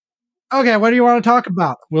Okay, what do you want to talk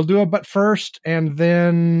about? We'll do a but first and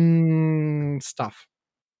then stuff.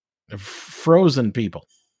 Frozen people.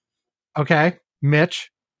 Okay,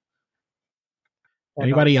 Mitch.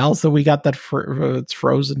 Anybody else that we got that it's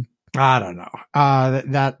frozen? I don't know.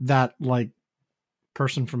 That like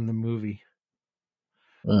person from the movie.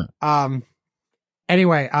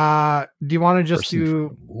 Anyway, do you want to just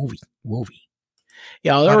do movie?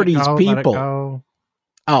 Yeah, there are these people.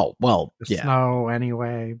 Oh, well, yeah. Snow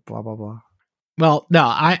anyway, blah, blah, blah. Well, no,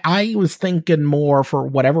 I was thinking more for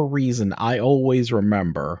whatever reason. I always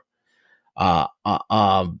remember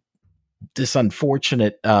this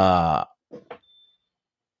unfortunate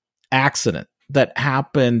accident that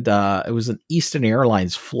happened. It was an Eastern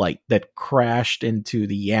Airlines flight that crashed into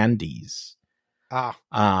the Andes.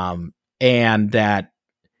 And that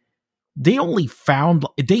they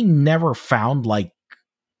never found like,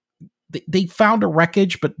 they found a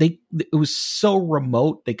wreckage, but it was so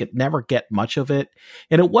remote they could never get much of it.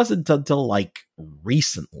 And it wasn't until like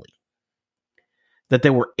recently that they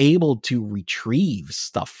were able to retrieve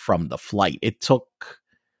stuff from the flight. It took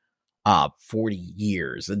 40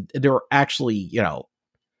 years, and there were actually, some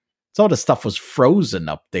of the stuff was frozen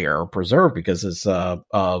up there, preserved, because it's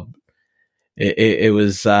it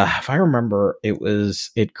was if I remember,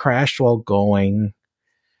 it crashed while going.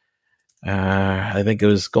 I think it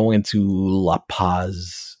was going to La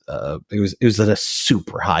Paz. It was at a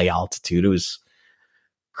super high altitude. It was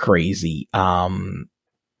crazy.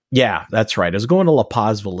 Yeah, that's right. It was going to La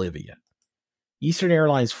Paz, Bolivia. Eastern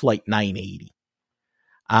Airlines flight 980.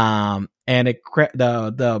 And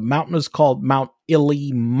the mountain was called Mount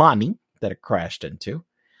Illimani that it crashed into.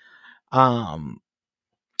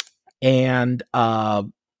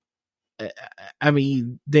 I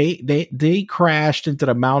mean, they crashed into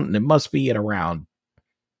the mountain. It must be at around,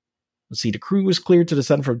 let's see, the crew was cleared to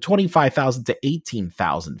descend from 25,000 to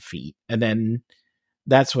 18,000 feet. And then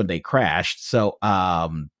that's when they crashed. So,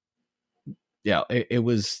 it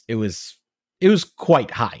was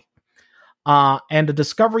quite high. And the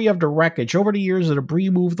discovery of the wreckage over the years, the debris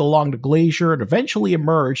moved along the glacier and eventually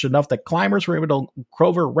emerged enough that climbers were able to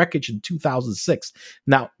uncover wreckage in 2006.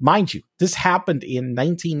 Now, mind you, this happened in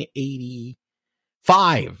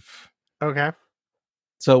 1985. Okay.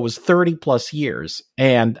 So it was 30 plus years.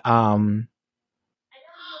 And, so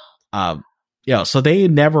they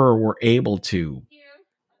never were able to,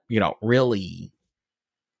 really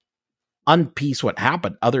unpiece what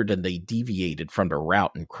happened, other than they deviated from the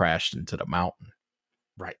route and crashed into the mountain.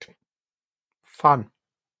 Right. Fun.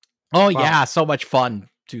 Oh, yeah. So much fun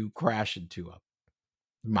to crash into a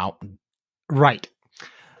mountain. Right.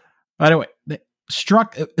 Anyway, it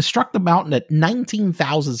struck the mountain at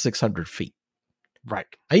 19,600 feet. Right.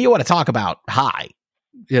 You want to talk about high.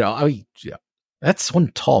 That's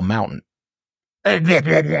one tall mountain.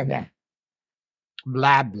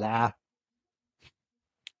 Blah, blah.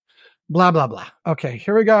 Blah, blah, blah. Okay,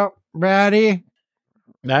 here we go. Ready?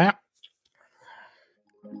 Yeah.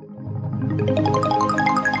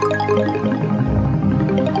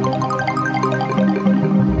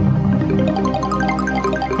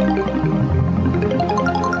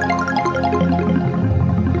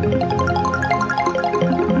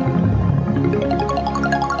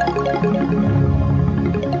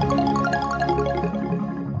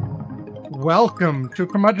 Welcome to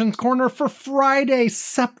Curmudgeon's Corner for Friday,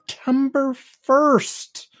 September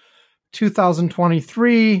 1st,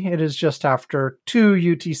 2023. It is just after 2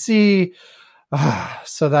 UTC.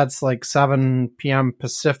 So that's like 7 p.m.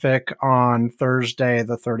 Pacific on Thursday,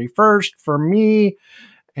 the 31st for me,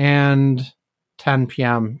 and 10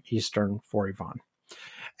 p.m. Eastern for Yvonne.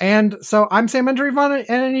 And so I'm Sam Enter Yvonne,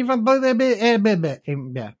 and Yvonne.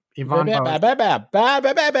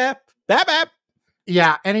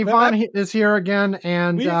 Yeah, and Yvonne is here again,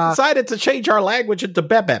 and we decided to change our language into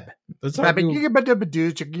Bebeb. Yes.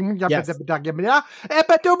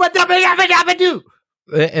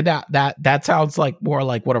 And that sounds like more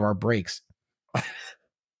like one of our breaks.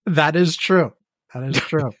 That is true.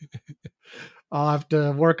 I'll have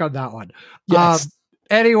to work on that one. Yes.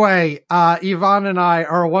 Anyway, Yvonne and I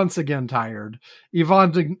are once again tired.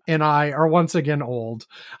 Yvonne and I are once again old.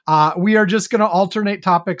 We are just going to alternate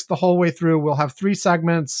topics the whole way through. We'll have 3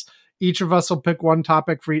 segments. Each of us will pick one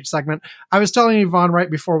topic for each segment. I was telling Yvonne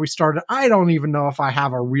right before we started, I don't even know if I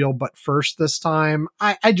have a real but first this time.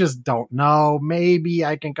 I just don't know. Maybe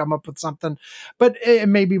I can come up with something, but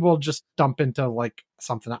maybe we'll just dump into like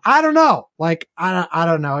something. I don't know. Like, I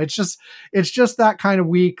don't know. It's just that kind of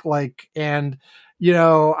week. Like, and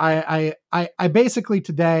I basically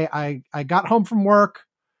today I got home from work.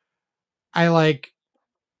 I like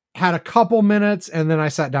had a couple minutes, and then I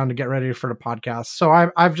sat down to get ready for the podcast. So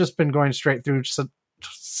I've just been going straight through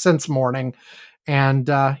since morning, and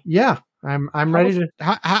yeah, I'm ready to.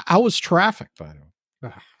 How was traffic, by the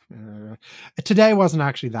way? Today wasn't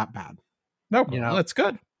actually that bad. No, that's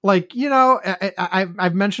good. Like,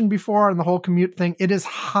 I've mentioned before on the whole commute thing, it is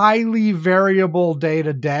highly variable day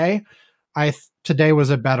to day. Today was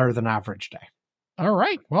a better than average day. All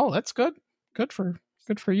right. Well, that's good. Good for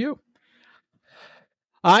you.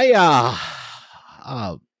 Well,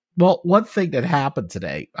 one thing that happened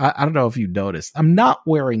today, I don't know if you noticed, I'm not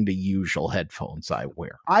wearing the usual headphones I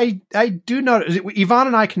wear. I do notice. Yvonne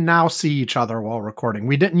and I can now see each other while recording.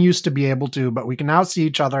 We didn't used to be able to, but we can now see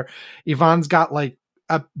each other. Yvonne's got like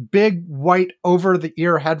a big white over the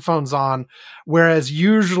ear headphones on, whereas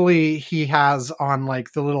usually he has on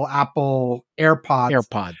like the little Apple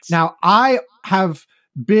AirPods. Now I have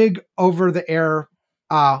big over the air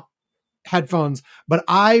headphones, but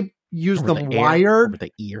I use them wired. Over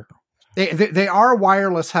the ear. They are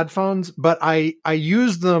wireless headphones, but I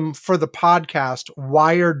use them for the podcast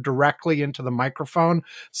wired directly into the microphone,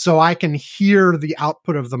 so I can hear the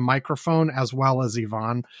output of the microphone as well as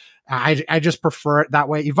Yvonne. I just prefer it that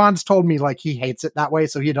way. Yvonne's told me like he hates it that way,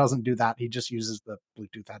 so he doesn't do that. He just uses the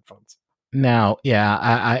Bluetooth headphones. Now, yeah,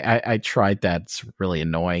 I tried that. It's really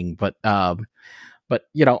annoying, but I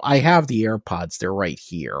have the AirPods. They're right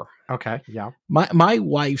here. Okay, yeah. My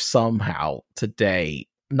wife somehow today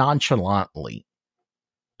nonchalantly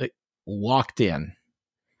walked in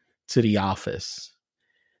to the office,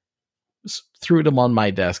 threw them on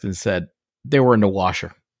my desk, and said they were in the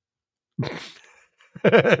washer.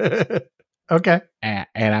 Okay. And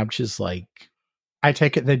I'm just like, I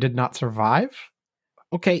take it they did not survive?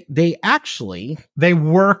 Okay, they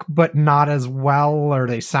work, but not as well, or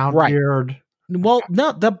they sound weird. Well,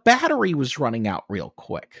 no, the battery was running out real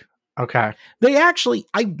quick. Okay.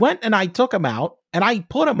 I went and I took them out and I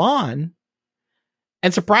put them on,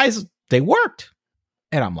 and surprised, they worked.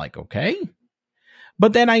 And I'm like, okay.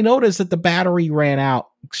 But then I noticed that the battery ran out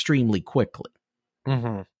extremely quickly.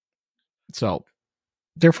 Mm-hmm. So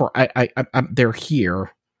therefore they're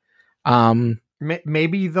here.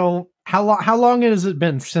 Maybe they'll, how long has it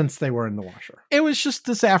been since they were in the washer? It was just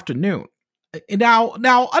this afternoon.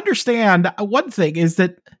 Now understand, one thing is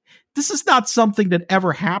that this is not something that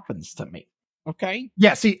ever happens to me. Okay.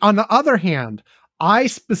 Yeah. See, on the other hand, I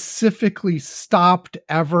specifically stopped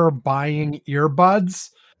ever buying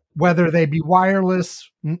earbuds, whether they be wireless,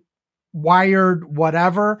 wired,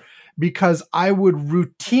 whatever, because I would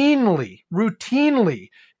routinely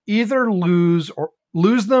either lose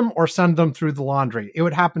them or send them through the laundry. It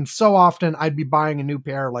would happen so often. I'd be buying a new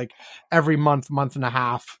pair like every month and a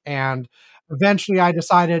half. And eventually I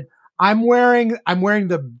decided I'm wearing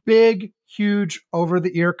the big, huge over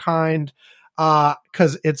the ear kind,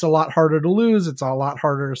 because it's a lot harder to lose. It's a lot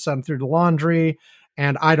harder to send through the laundry,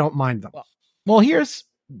 and I don't mind them. Well, here's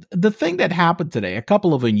the thing that happened today. A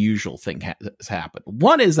couple of unusual things has happened.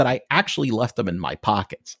 One is that I actually left them in my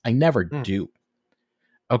pockets. I never do.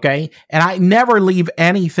 Okay. And I never leave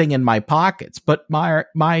anything in my pockets, but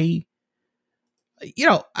I'm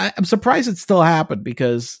surprised it still happened,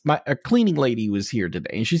 because a cleaning lady was here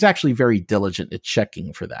today, and she's actually very diligent at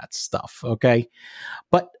checking for that stuff. Okay.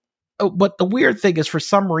 But the weird thing is, for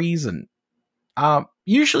some reason,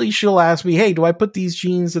 usually she'll ask me, hey, do I put these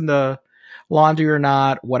jeans in the laundry or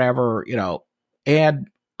not? Whatever, and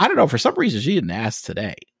I don't know, for some reason she didn't ask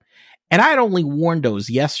today. And I had only worn those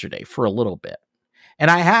yesterday for a little bit. And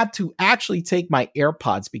I had to actually take my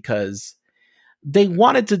AirPods because they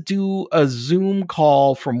wanted to do a Zoom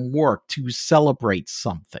call from work to celebrate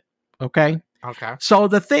something. Okay. So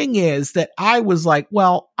the thing is that I was like,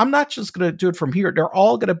 well, I'm not just going to do it from here. They're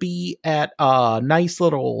all going to be at a nice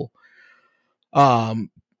little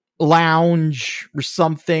lounge or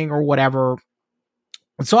something or whatever.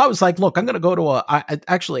 And so I was like, look, I'm going to go to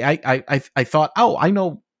I thought, oh, I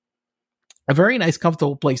know a very nice,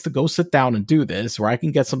 comfortable place to go sit down and do this, where I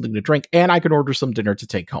can get something to drink and I can order some dinner to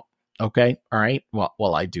take home. Okay. All right.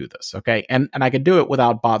 Well, I do this. Okay. And I can do it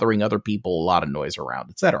without bothering other people, a lot of noise around,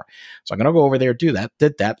 etc. So I'm going to go over there, do that,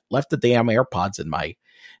 did that, left the damn AirPods in my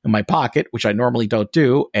pocket, which I normally don't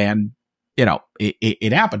do. And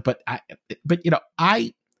it happened,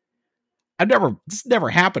 this never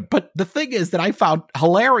happened. But the thing is that I found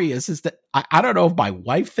hilarious is that I don't know if my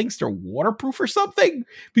wife thinks they're waterproof or something,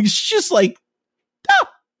 because she's just like,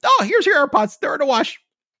 oh, here's your AirPods. They're in the wash.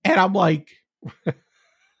 And I'm like,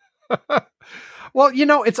 well,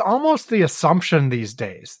 it's almost the assumption these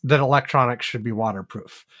days that electronics should be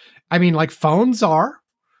waterproof. I mean, like phones are,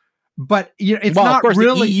 but it's well, not of course,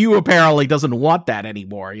 really. the EU apparently doesn't want that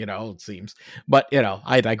anymore. It seems, but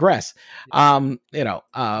I digress. They want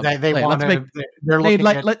to. They're looking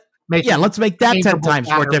at let's make that 10 times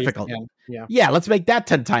more batteries difficult. again. Yeah, let's make that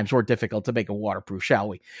 10 times more difficult to make it waterproof, shall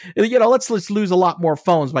we? Let's lose a lot more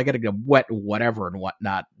phones by getting them wet, whatever and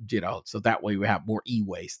whatnot. So that way we have more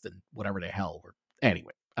e-waste and whatever the hell.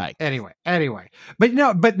 Anyway. But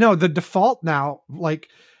no, the default now, like,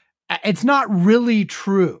 it's not really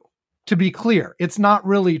true. To be clear, it's not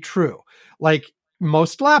really true. Like,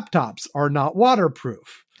 most laptops are not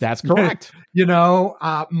waterproof. That's correct.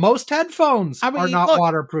 Most headphones are not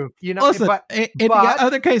waterproof. Listen, in the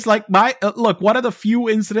other case, like one of the few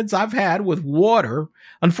incidents I've had with water,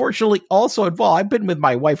 unfortunately, also involved. I've been with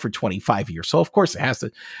my wife for 25 years, so of course it has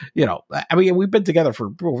to. We've been together for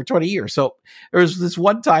over 20 years. So there was this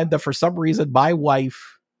one time that for some reason my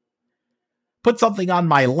wife put something on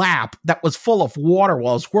my lap that was full of water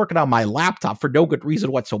while I was working on my laptop for no good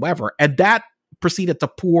reason whatsoever, and that proceeded to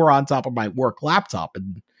pour on top of my work laptop,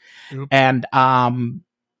 and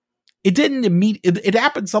it didn't it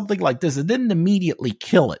happened something like this. It didn't immediately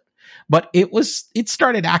kill it, but it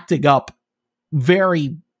started acting up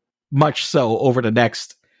very much so over the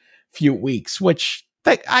next few weeks, which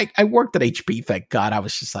I worked at HP, thank God. I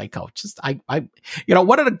was just like, one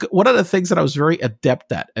of the things that I was very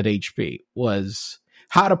adept at HP was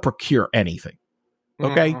how to procure anything.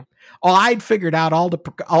 Okay. Mm-hmm. I'd figured out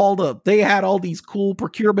they had all these cool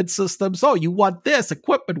procurement systems. Oh, you want this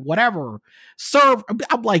equipment, whatever. Serve.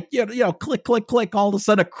 I'm like, click, click, click. All of a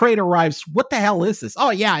sudden a crate arrives. What the hell is this? Oh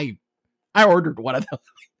yeah, I ordered one of those.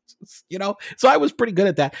 So I was pretty good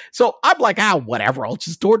at that. So I'm like, whatever. I'll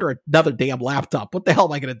just order another damn laptop. What the hell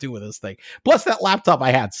am I going to do with this thing? Plus that laptop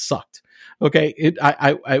I had sucked. Okay.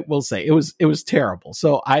 I will say it was terrible.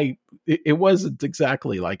 So it wasn't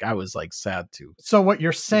exactly like I was like sad to. So what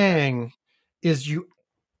you're saying is you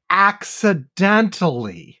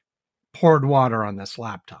accidentally poured water on this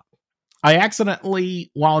laptop. I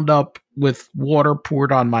accidentally wound up with water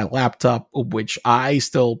poured on my laptop, which I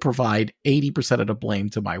still provide 80% of the blame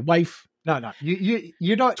to my wife. No,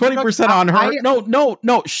 you don't. 20% on her.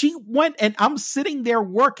 No. She went and I'm sitting there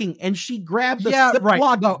working and she grabbed the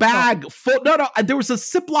Ziploc bag full. No. There was a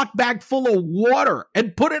Ziploc bag full of water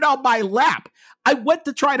and put it on my lap. I went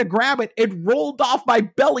to try to grab it. It rolled off my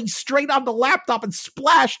belly straight on the laptop and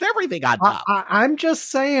splashed everything on top. I'm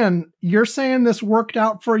just saying, you're saying this worked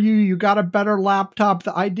out for you. You got a better laptop.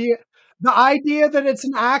 The idea that it's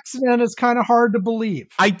an accident is kind of hard to believe.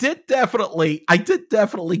 I did definitely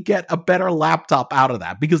get a better laptop out of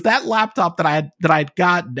that, because that laptop that I'd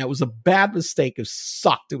gotten, that was a bad mistake. It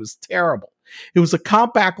sucked. It was terrible. It was a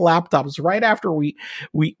Compaq laptop. It was right after we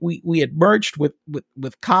had merged with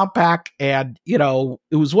Compaq, and it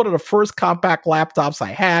was one of the first Compaq laptops I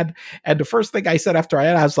had. And the first thing I said after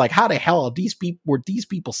I was like, "How the hell are these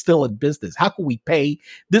people still in business? How can we pay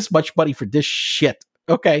this much money for this shit?"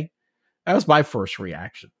 Okay, that was my first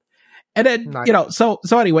reaction. And then nice. So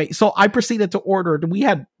anyway, so I proceeded to order. We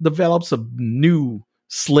had developed some new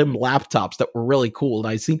slim laptops that were really cool. And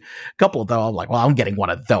I seen a couple of them. I'm like, well, I'm getting one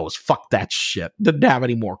of those. Fuck that shit. Didn't have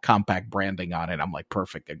any more Compaq branding on it. I'm like,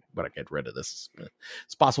 perfect. I'm going to get rid of this as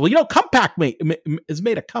it's possible. Compaq has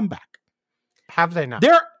made a comeback. Have they not?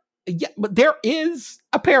 But there is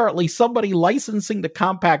apparently somebody licensing the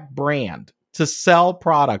Compaq brand to sell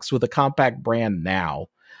products with a Compaq brand now.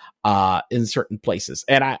 In certain places.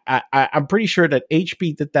 And I'm pretty sure that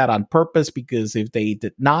HP did that on purpose, because if they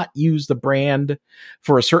did not use the brand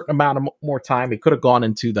for a certain amount of more time, it could have gone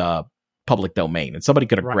into the public domain and somebody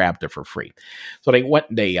could have grabbed it for free. So they went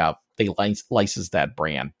and they licensed that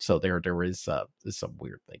brand. So there is some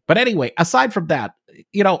weird thing. But anyway, aside from that,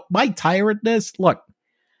 my tiredness, look,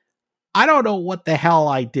 I don't know what the hell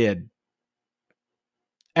I did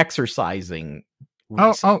exercising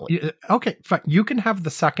recently. Okay. Fine. You can have the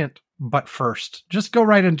second, but first, just go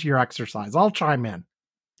right into your exercise. I'll chime in.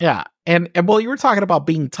 Yeah, and well, you were talking about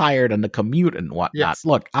being tired and the commute and whatnot. Yes.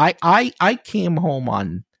 Look, I came home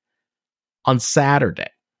on Saturday,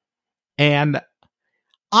 and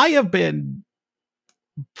I have been,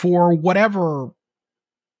 for whatever,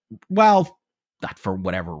 well, not for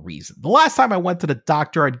whatever reason. The last time I went to the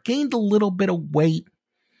doctor, I'd gained a little bit of weight.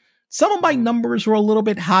 Some of my numbers were a little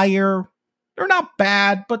bit higher. They're not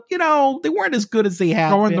bad, but they weren't as good as they had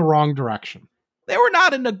been. In the wrong direction. They were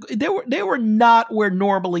not they were not where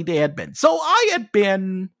normally they had been. So I had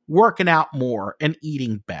been working out more and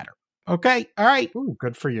eating better. Okay? All right. Ooh,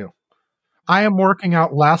 good for you. I am working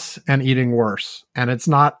out less and eating worse, and it's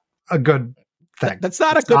not a good thing. That's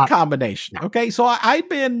not a good combination. Okay? So I've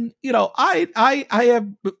been, I have,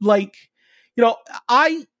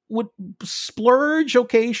 I would splurge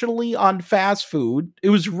occasionally on fast food. It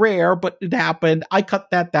was rare, but it happened. I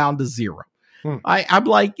cut that down to 0. I'm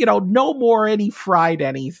like, no more any fried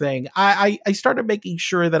anything. I started making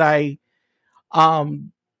sure that I,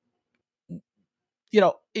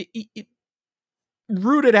 it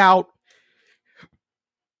rooted out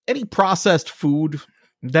any processed food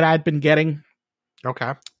that I'd been getting.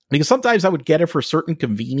 Okay. Because sometimes I would get it for certain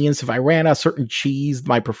convenience. If I ran a certain cheese,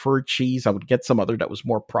 my preferred cheese, I would get some other that was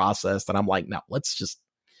more processed. And I'm like, no, let's just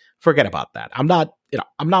forget about that. I'm not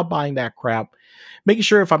buying that crap. Making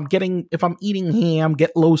sure if I'm eating ham,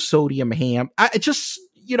 get low sodium ham. I just,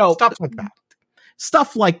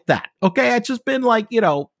 stuff like that. Okay. I just been like,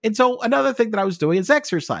 and so another thing that I was doing is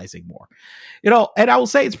exercising more, and I will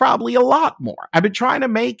say it's probably a lot more. I've been trying to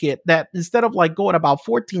make it that instead of like going about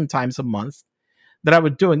 14 times a month, that I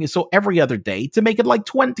was doing is so every other day to make it like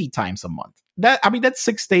 20 times a month. That's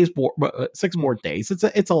 6 days more, 6 more days.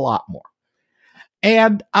 It's a lot more.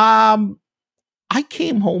 And I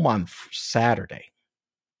came home on Saturday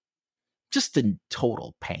just in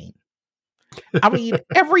total pain. I mean,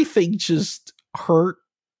 everything just hurt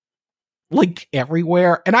like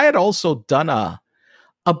everywhere. And I had also done a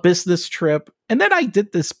business trip, and then I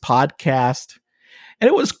did this podcast, and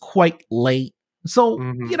it was quite late. So,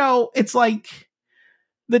 it's like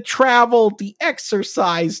the travel, the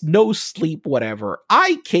exercise, no sleep, whatever.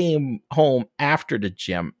 I came home after the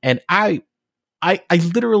gym, and I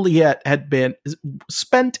literally had been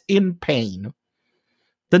spent in pain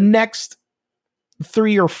the next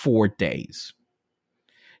 3 or 4 days.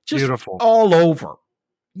 Just beautiful. All over.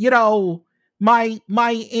 My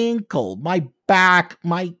ankle, my back,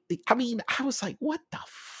 I was like, what the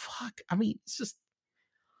fuck? I mean, it's just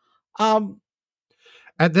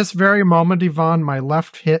at this very moment, Yvonne, my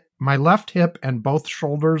left hip and both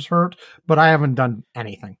shoulders hurt, but I haven't done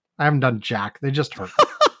anything. I haven't done jack. They just hurt.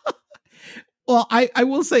 Well, I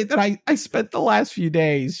will say that I spent the last few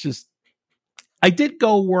days I did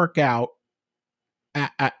go work out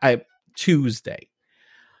at Tuesday,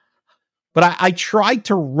 but I tried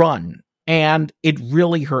to run and it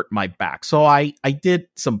really hurt my back. So I did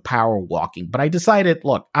some power walking, but I decided,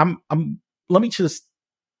 look, let me just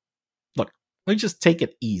take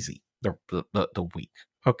it easy the week.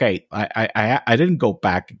 Okay. I didn't go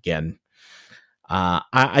back again.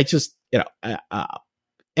 I just,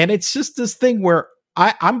 and it's just this thing where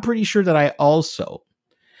I'm pretty sure that I also,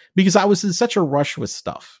 because I was in such a rush with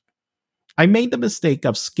stuff, I made the mistake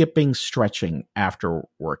of skipping stretching after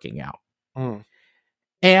working out.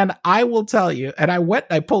 And I will tell you, and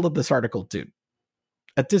I pulled up this article, dude.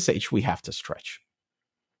 At this age, we have to stretch.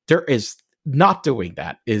 Not doing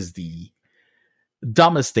that is the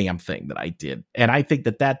dumbest damn thing that I did. And I think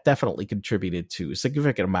that definitely contributed to a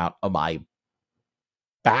significant amount of my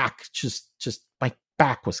back. Just my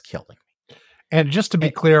back was killing me. And just to be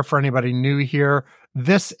clear for anybody new here,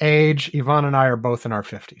 this age, Yvonne and I are both in our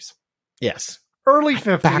 50s. Yes. Early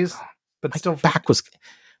 50s, but still.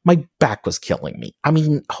 My back was killing me. I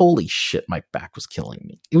mean, holy shit, my back was killing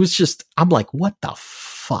me. It was just, I'm like, what the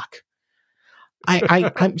fuck?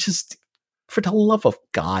 I'm just, for the love of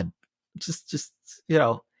God, just,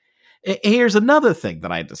 here's another thing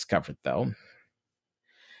that I discovered though.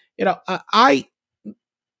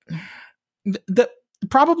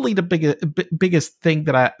 Probably the biggest thing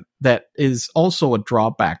that is also a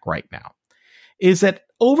drawback right now is that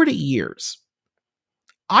over the years,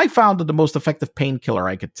 I found that the most effective painkiller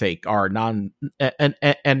I could take are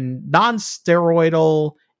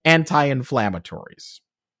non-steroidal anti-inflammatories.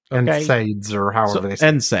 Okay? NSAIDs or however they say.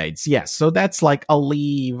 NSAIDs, yes. So that's like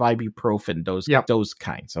Aleve, ibuprofen, those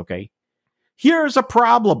kinds. Okay. Here's a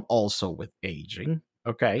problem also with aging.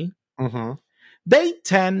 Okay. Mm-hmm. They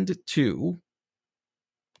tend to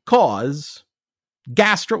cause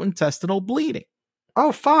gastrointestinal bleeding.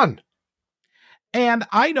 Oh, fun. And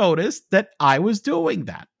I noticed that I was doing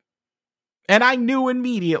that. And I knew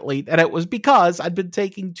immediately that it was because I'd been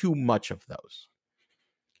taking too much of those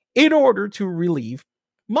in order to relieve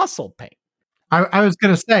muscle pain. I was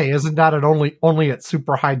going to say, isn't that at only at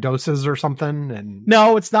super high doses or something? And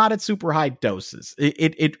no, it's not at super high doses.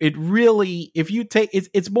 It really, if you take,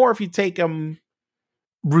 it's more if you take them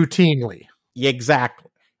routinely.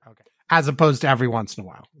 Exactly. Okay. As opposed to every once in a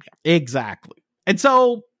while. Yeah. Exactly. And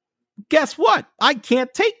so guess what? I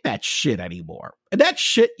can't take that shit anymore. And that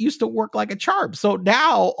shit used to work like a charm. So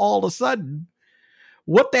now all of a sudden,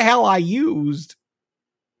 what the hell I used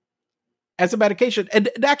as a medication. And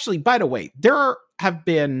actually, by the way, there have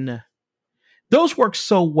been, those work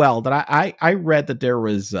so well that I read that there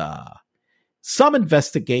was some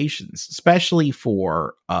investigations, especially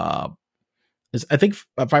for I think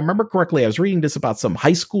if I remember correctly, I was reading this about some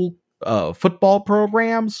high school football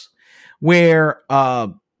programs where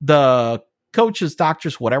the coaches,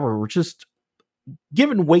 doctors, whatever, were just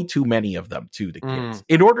giving way too many of them to the kids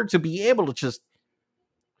in order to be able to just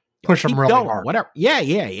push them really hard. Whatever. Yeah.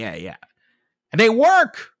 And they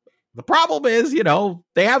work. The problem is,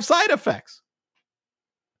 they have side effects.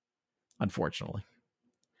 Unfortunately.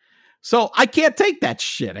 So I can't take that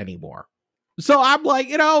shit anymore. So I'm like,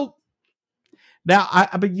 now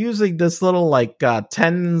I've been using this little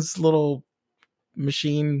TENS little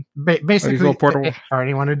machine. Basically, for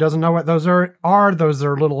anyone who doesn't know what those are, those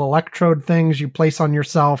are little electrode things you place on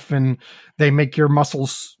yourself and they make your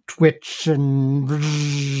muscles twitch and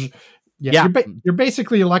you're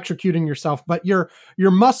basically electrocuting yourself, but your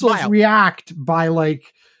muscles react by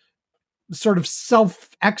sort of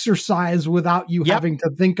self-exercise without you having to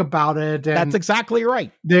think about it. And that's exactly right.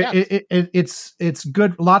 It's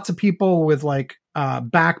good. Lots of people with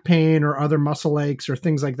back pain or other muscle aches or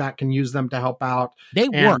things like that can use them to help out. They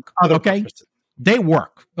work. Okay. Purposes. They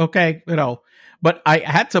work. Okay. But I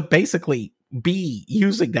had to basically be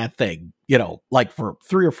using that thing, for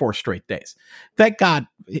 3 or 4 straight days. Thank God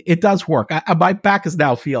it does work. My back is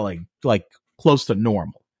now feeling close to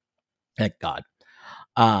normal. Thank God.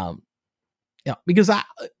 Because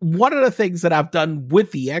one of the things that I've done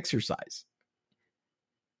with the exercise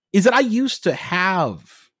is that I used to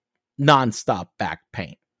have nonstop back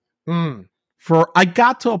pain. I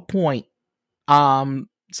got to a point,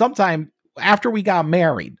 sometime after we got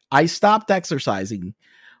married, I stopped exercising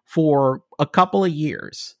for a couple of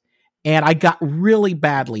years and I got really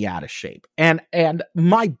badly out of shape and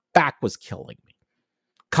my back was killing me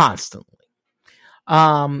constantly.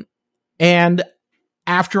 And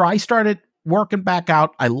after I started working back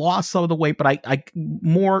out, I lost some of the weight, but I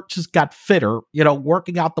more just got fitter,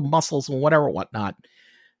 working out the muscles and whatnot.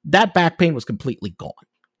 That back pain was completely gone.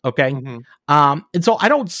 Okay. And so I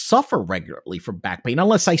don't suffer regularly from back pain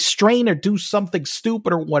unless I strain or do something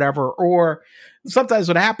stupid or whatever. Or sometimes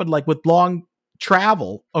what happened, with long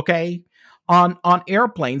travel, okay, on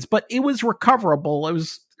airplanes, but it was recoverable. It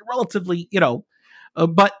was relatively,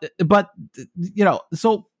 but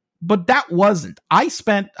that wasn't. I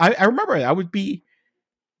remember I would be,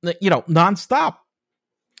 nonstop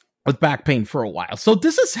with back pain for a while. So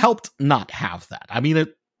this has helped not have that. I mean,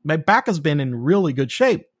 my back has been in really good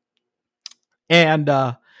shape. And,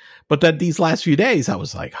 but then these last few days, I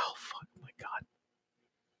was like, oh, fuck, my God.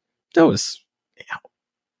 That was,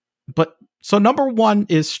 but so number 1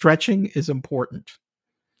 is stretching is important.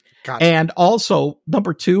 Gotcha. And also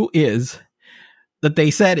number 2 is that they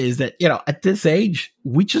said is that, at this age,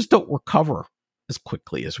 we just don't recover as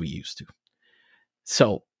quickly as we used to.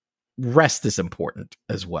 So rest is important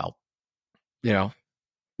as well. Yeah.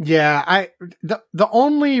 The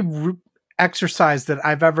only exercise that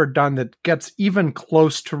I've ever done that gets even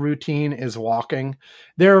close to routine is walking.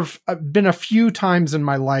 There have been a few times in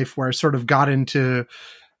my life where I sort of got into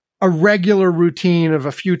a regular routine of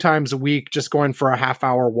a few times a week, just going for a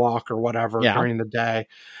half-hour walk or whatever during the day.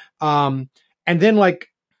 And then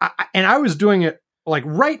I was doing it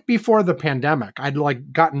right before the pandemic.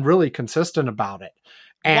 I'd gotten really consistent about it.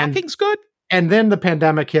 And walking's good. And then the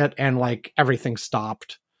pandemic hit and everything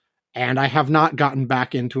stopped. And I have not gotten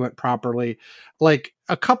back into it properly.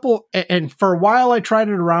 And for a while I tried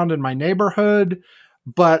it around in my neighborhood,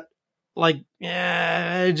 but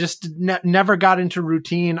I just never got into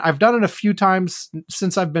routine. I've done it a few times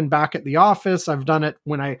since I've been back at the office. I've done it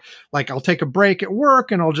when I'll take a break at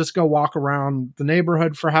work and I'll just go walk around the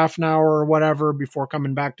neighborhood for half an hour or whatever before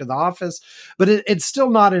coming back to the office. But it's still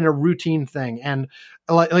not in a routine thing. And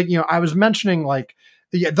I was mentioning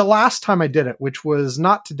the last time I did it, which was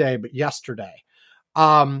not today, but yesterday,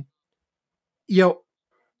 my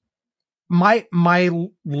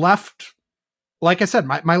left, like I said,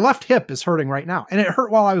 my left hip is hurting right now. And it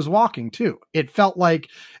hurt while I was walking too. It felt like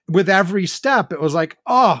with every step, it was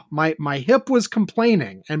my hip was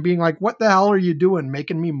complaining and being like, what the hell are you doing?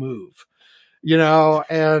 Making me move,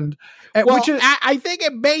 and which is, I think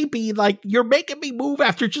it may be you're making me move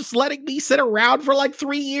after just letting me sit around for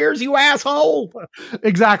 3 years, you asshole.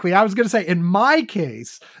 Exactly. I was going to say, in my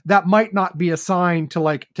case, that might not be a sign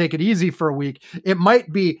to take it easy for a week. It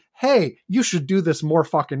might be, hey, you should do this more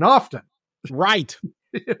fucking often. Right.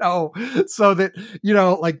 So that,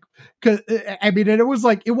 cause I mean, it was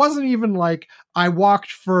it wasn't even I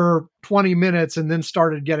walked for 20 minutes and then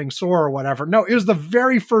started getting sore or whatever. No, it was the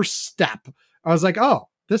very first step. I was like, oh,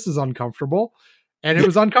 this is uncomfortable. And it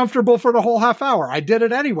was uncomfortable for the whole half hour. I did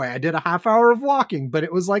it anyway. I did a half hour of walking, but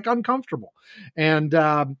it was uncomfortable. And,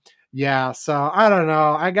 Yeah, so I don't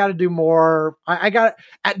know. I got to do more. I got,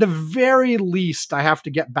 at the very least, I have to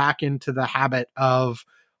get back into the habit of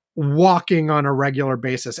walking on a regular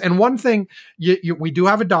basis. And one thing, we do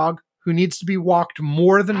have a dog who needs to be walked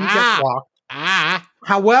more than he gets walked.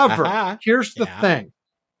 However, here's the thing.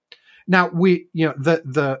 Now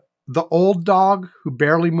the old dog who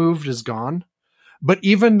barely moved is gone, but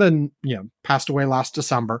even the passed away last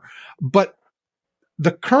December. But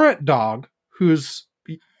the current dog, who's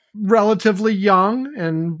relatively young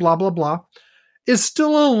and blah blah blah, is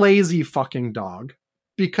still a lazy fucking dog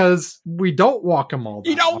because we don't walk him all.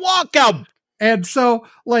 You don't walk him, and so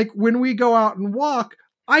like when we go out and walk,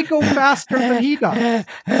 I go faster than he does.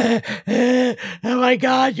 Oh my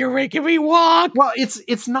God, you're making me walk. Well,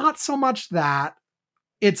 it's not so much that.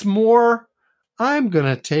 It's more, I'm going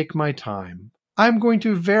to take my time. I'm going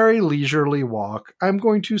to very leisurely walk. I'm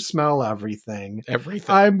going to smell everything.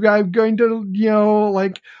 I'm going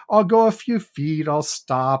to, I'll go a few feet. I'll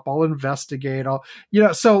stop. I'll investigate.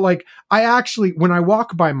 So like I actually, when I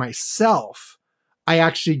walk by myself, I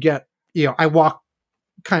actually get, I walk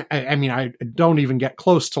I don't even get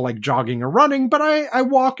close to like jogging or running, but I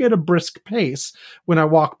walk at a brisk pace when I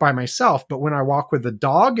walk by myself. But when I walk with the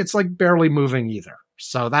dog, it's like barely moving either.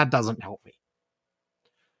 So that doesn't help me.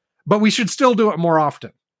 But we should still do it more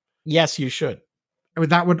often. Yes, you should.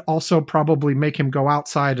 That would also probably make him go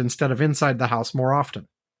outside instead of inside the house more often.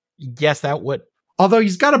 Yes, that would. Although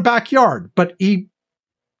he's got a backyard, but he,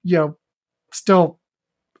 still,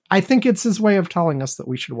 I think it's his way of telling us that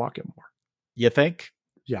we should walk him more. You think?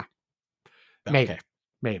 Yeah. Okay.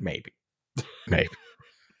 Maybe. Good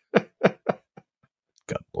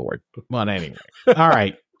Lord. Well, anyway. All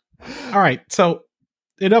right. So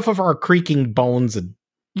enough of our creaking bones and.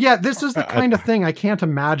 Yeah, this is the kind of thing I can't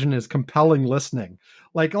imagine is compelling listening.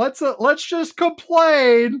 Like, let's just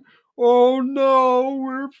complain. Oh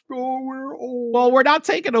no, we're old. Well, we're not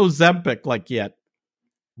taking Ozempic like yet.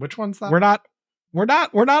 Which one's that? We're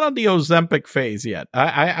not on the Ozempic phase yet.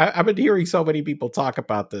 I've been hearing so many people talk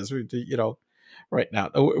about this. Right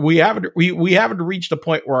now we haven't reached a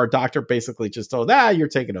point where our doctor basically just told, you're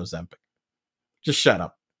taking Ozempic. Just shut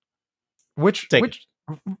up.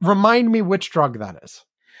 Remind me which drug that is.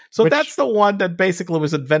 So that's the one that basically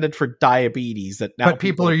was invented for diabetes that now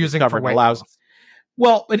people are using for weight loss.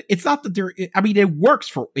 Well, it's not that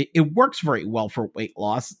it works very well for weight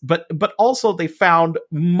loss, but also they found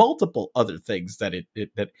multiple other things that it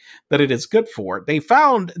is good for. They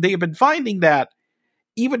have been finding that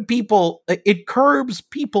even it curbs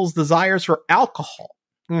people's desires for alcohol.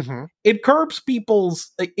 Mm-hmm. It curbs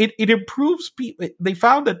it improves people. They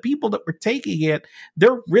found that people that were taking it,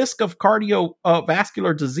 their risk of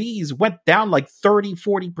cardiovascular disease went down like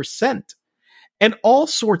 30-40%. And all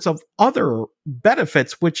sorts of other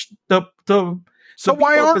benefits, which So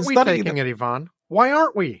why aren't we taking it, Ivan? Why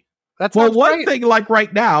aren't we? One thing like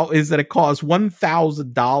right now is that it costs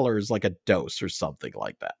 $1,000 like a dose or something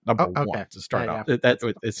like that. Number one to start out.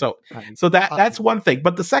 That's one thing.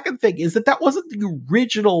 But the second thing is that wasn't the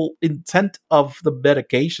original intent of the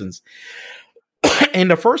medications in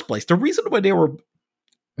the first place. The reason why they were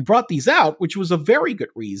brought these out, which was a very good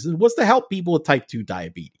reason, was to help people with type 2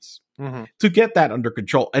 diabetes. Mm-hmm. To get that under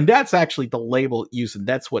control. And that's actually the label use, and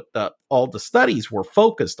that's what all the studies were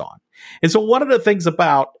focused on. And so one of the things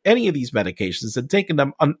about any of these medications and taking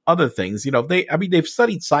them on other things, they've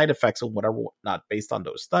studied side effects and whatnot based on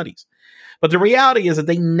those studies. But the reality is that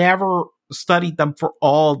they never studied them for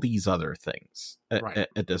all these other things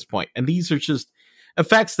at this point. And these are just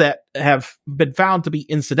effects that have been found to be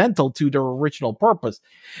incidental to their original purpose.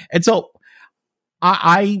 And so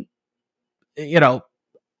I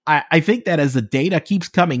think that as the data keeps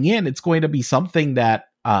coming in, it's going to be something that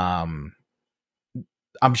I'm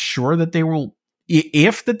sure that they will,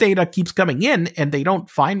 if the data keeps coming in and they don't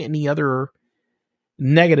find any other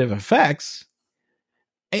negative effects,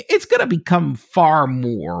 it's going to become far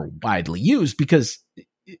more widely used. Because,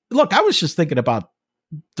 look, I was just thinking about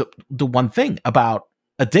the one thing about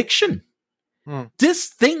addiction. This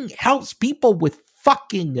thing helps people with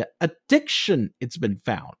fucking addiction, it's been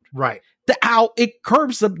found. Right. How it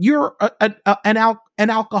curbs them. You're an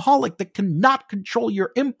alcoholic that cannot control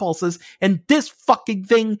your impulses, and this fucking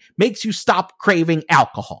thing makes you stop craving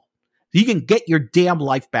alcohol. You can get your damn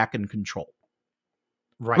life back in control.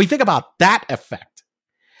 Right. Think about that effect.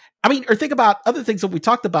 Or think about other things that we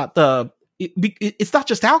talked about. It's not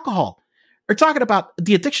just alcohol. We're talking about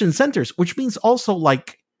the addiction centers, which means also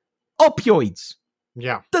like opioids.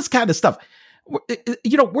 Yeah. This kind of stuff.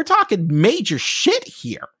 We're talking major shit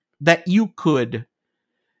here that you could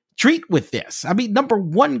treat with this. Number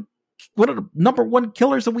one, the number one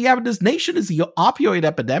killers that we have in this nation is the opioid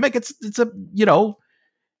epidemic. It's a, you know,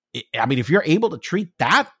 I mean, if you're able to treat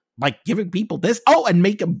that by giving people this, and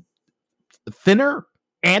make them thinner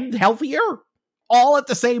and healthier all at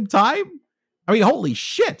the same time. I mean, holy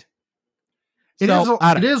shit. It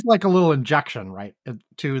is like a little injection, right?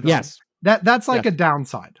 To the, yes. That's like a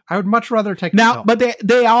downside. I would much rather take now, but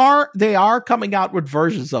they are coming out with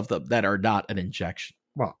versions of them that are not an injection.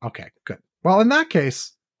 Well, okay, good. Well, in that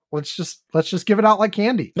case, let's just give it out like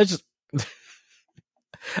candy. Let's just.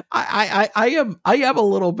 I am a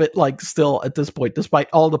little bit like still at this point, despite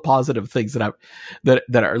all the positive things that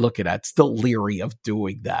are looking at, still leery of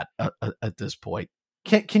doing that at this point.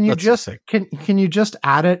 Can you can you just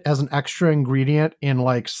add it as an extra ingredient in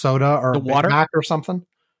like soda or water Big Mac or something?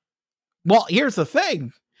 Well, here's the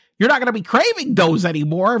thing: you're not going to be craving those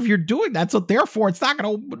anymore if you're doing that. So therefore, it's not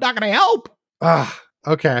going to help.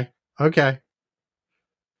 Okay.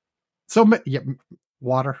 So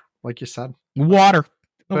water, like you said, water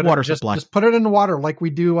supply. Just put it in the water, like we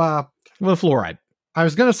do with fluoride. I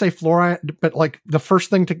was going to say fluoride, but like the first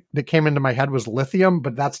thing that came into my head was lithium,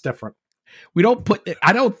 but that's different. We don't put.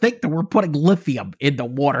 I don't think that we're putting lithium in the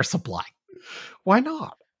water supply. Why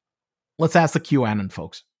not? Let's ask the QAnon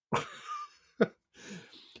folks.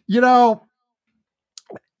 You know,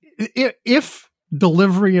 if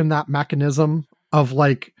delivery in that mechanism of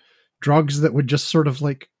like drugs that would just sort of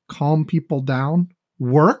like calm people down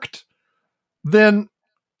worked, then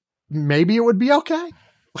maybe it would be okay.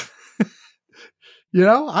 You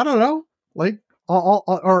know, I don't know, like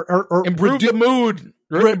or improve the mood,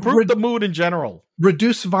 improve the mood in general,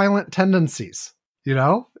 reduce violent tendencies. You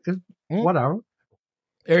know, whatever.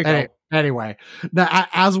 There you go. Anyway, now,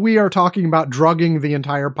 as we are talking about drugging the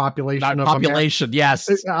entire population yes,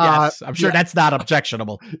 I'm sure that's not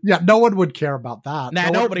objectionable. Yeah, no one would care about that.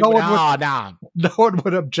 No one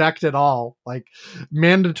would object at all. Like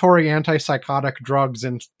mandatory antipsychotic drugs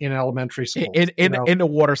in elementary school in the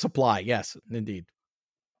water supply. Yes, indeed.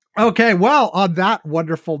 Okay, well, on that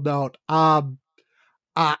wonderful note,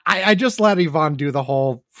 I just let Yvonne do the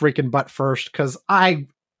whole freaking butt first because I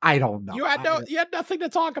don't know. You had nothing to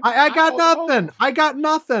talk about. I got nothing. I got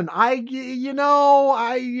nothing.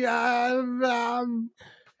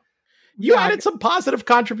 You added some positive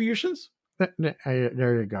contributions.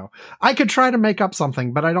 There you go. I could try to make up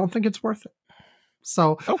something, but I don't think it's worth it.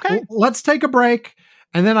 So okay, let's take a break,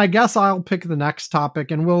 and then I guess I'll pick the next topic,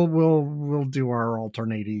 and we'll do our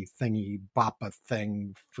alternating thingy boppa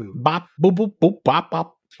thing food. Bop boop boop boop bop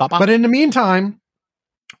bop bop. But in the meantime,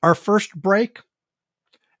 our first break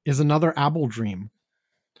is another Apple Dream.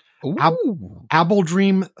 Apple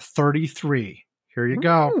Dream 33. Here you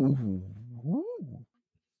go. Ooh.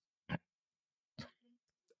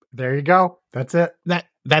 There you go. That's it.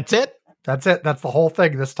 That's it. That's it. That's the whole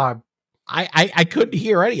thing this time. I couldn't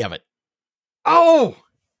hear any of it. Oh,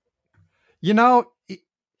 you know.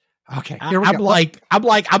 Okay. Here we go.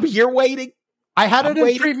 I'm here waiting. I had it in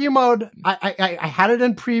preview mode. I had it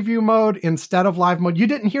in preview mode instead of live mode. You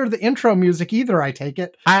didn't hear the intro music either, I take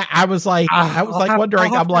it. I was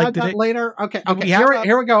wondering. I'm like, did it later? Okay.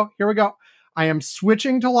 Here we go. I am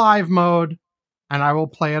switching to live mode, and I will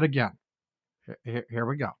play it again. Here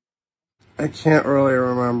we go. I can't really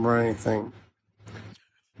remember anything,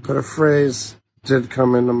 but a phrase did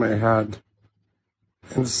come into my head,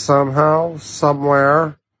 and somehow,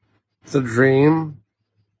 somewhere, the dream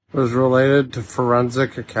was related to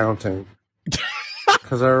forensic accounting.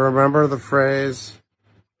 Because I remember the phrase,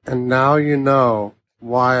 and now you know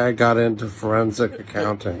why I got into forensic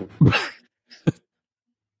accounting.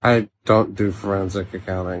 I don't do forensic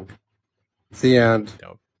accounting. The end.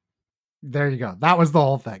 There you go. That was the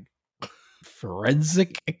whole thing.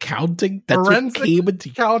 Forensic accounting? That's forensic what came into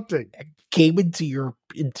accounting. Came into your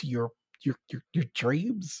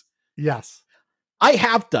dreams? Yes. I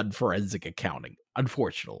have done forensic accounting,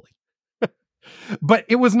 unfortunately. But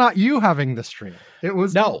it was not you having this dream. It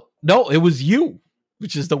was No, it was you,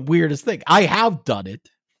 which is the weirdest thing. I have done it.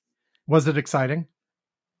 Was it exciting?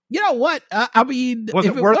 You know what? I mean, was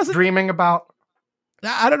it worth dreaming about?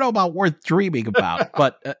 I don't know about worth dreaming about,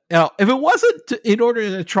 but if it wasn't in order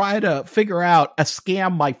to try to figure out a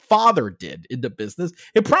scam my father did in the business,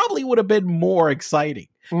 it probably would have been more exciting.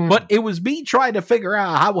 But it was me trying to figure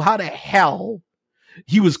out how the hell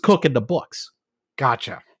he was cooking the books.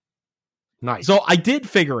 Gotcha. Nice. So I did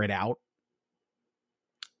figure it out,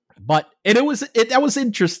 but that was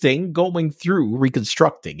interesting going through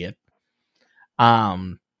reconstructing it,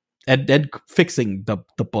 and then fixing the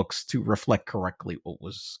books to reflect correctly what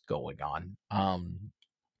was going on.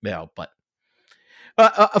 But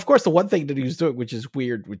Of course, the one thing that he was doing, which is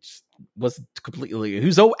weird, which wasn't completely, he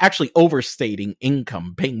was actually overstating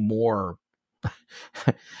income, paying more.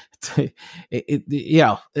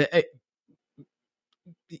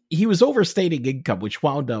 He was overstating income, which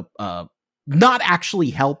wound up not actually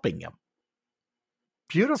helping him.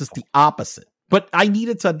 Beautiful. It's just the opposite. But I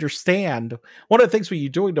needed to understand, one of the things when you're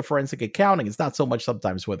doing the forensic accounting, it's not so much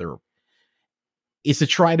sometimes whether is to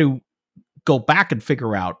try to go back and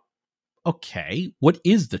figure out, okay, what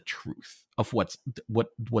is the truth of what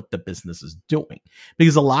the business is doing?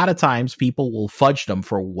 Because a lot of times people will fudge them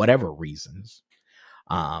for whatever reasons.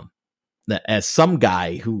 As some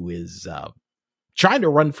guy who is trying to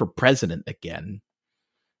run for president again.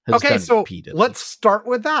 Okay, so repeatedly. Let's start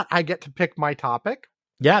with that. I get to pick my topic.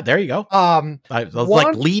 Yeah, there you go. I was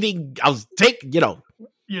like leading. I was taking,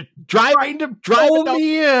 you're trying to pull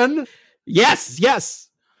me in. Yes.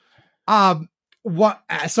 What?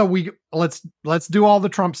 So let's do all the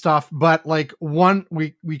Trump stuff, but like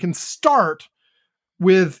we can start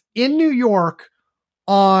with in New York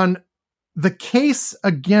on the case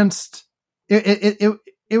against it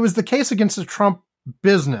was the case against the Trump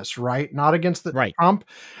business, right? Not against the Trump.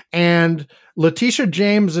 And Letitia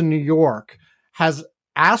James in New York has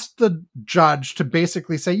asked the judge to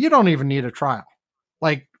basically say, you don't even need a trial.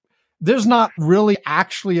 Like, there's not really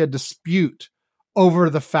actually a dispute over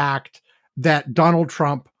the fact that Donald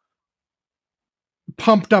Trump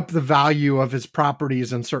pumped up the value of his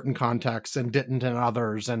properties in certain contexts and didn't in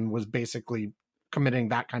others, and was basically committing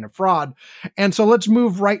that kind of fraud. And so let's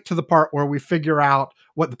move right to the part where we figure out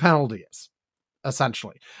what the penalty is,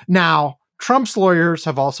 essentially. Now, Trump's lawyers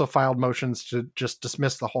have also filed motions to just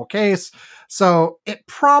dismiss the whole case. So it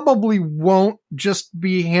probably won't just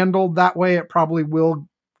be handled that way. It probably will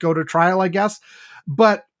go to trial, I guess.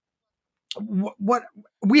 But what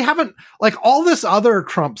we haven't, like all this other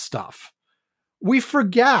Trump stuff, we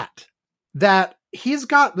forget that he's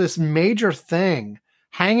got this major thing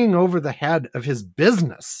hanging over the head of his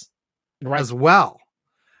business as well.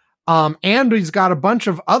 And he's got a bunch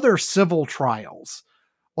of other civil trials.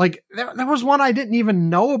 Like there was one I didn't even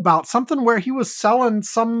know about, something where he was selling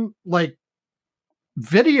some like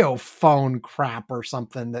video phone crap or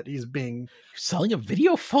something that he's being selling a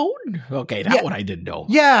video phone. Okay. That one I didn't know.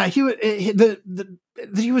 Yeah.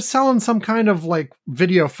 He was selling some kind of like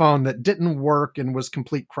video phone that didn't work and was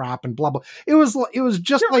complete crap and blah, blah. It was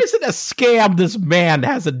just there isn't a scam this man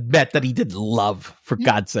hasn't met that he didn't love, for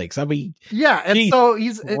God's sakes. I mean, yeah. And so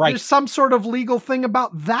there's some sort of legal thing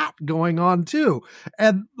about that going on too.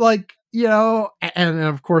 And like, and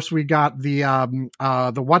of course we got the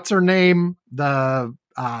what's her name?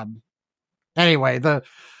 Anyway, the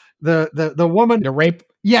woman, the rape.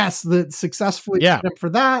 Yes, that successfully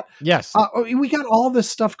for that. Yes, we got all this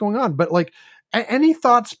stuff going on, but like, any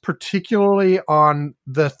thoughts particularly on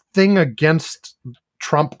the thing against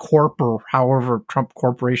Trump Corp or however Trump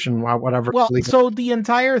Corporation, whatever? Well, so the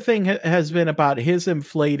entire thing has been about his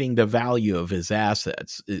inflating the value of his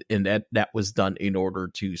assets, and that was done in order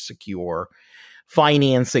to secure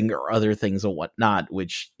financing or other things and whatnot.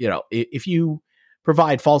 Which if you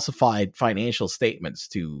provide falsified financial statements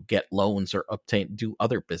to get loans or do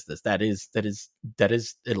other business, that is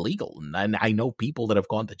illegal. And I know people that have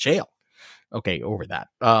gone to jail, over that,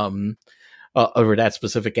 over that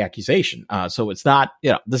specific accusation. So it's not,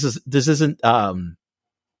 this isn't, how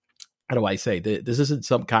do I say, this isn't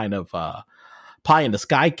some kind of, pie in the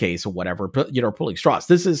sky case or whatever, but, pulling straws.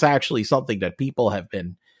 This is actually something that people have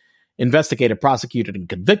been investigated, prosecuted, and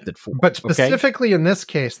convicted for. But specifically in this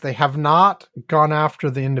case, they have not gone after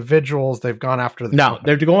the individuals. They've gone after the company.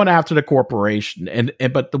 They're going after the corporation. And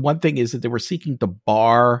but the one thing is that they were seeking to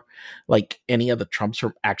bar like any of the Trumps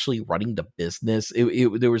from actually running the business.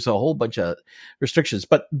 There was a whole bunch of restrictions.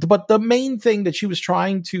 But the main thing that she was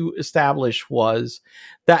trying to establish was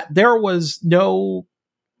that there was no,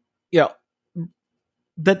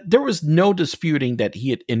 that there was no disputing that he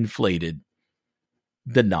had inflated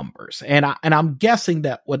the numbers. And I'm guessing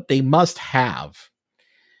that what they must have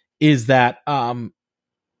is that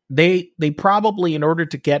they probably, in order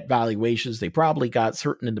to get valuations, they probably got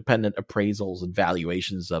certain independent appraisals and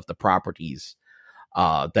valuations of the properties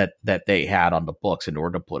that they had on the books in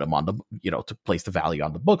order to put them on the, to place the value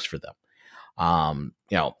on the books for them. I'm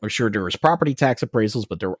sure there was property tax appraisals,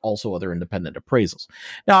 but there were also other independent appraisals.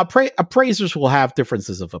 Now, appraisers will have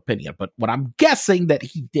differences of opinion, but what I'm guessing that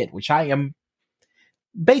he did, which I am,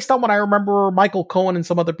 based on what I remember Michael Cohen and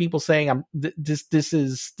some other people saying, this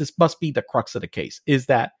must be the crux of the case, is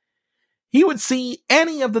that he would see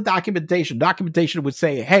any of the documentation. Documentation would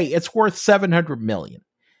say, hey, it's worth $700 million.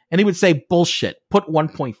 And he would say, bullshit, put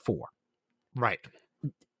 1.4. Right.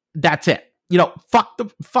 That's it.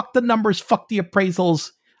 fuck the numbers, fuck the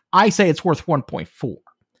appraisals. I say it's worth 1.4.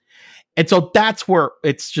 And so that's where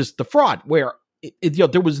it's just the fraud, where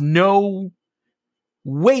there was no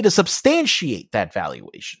way to substantiate that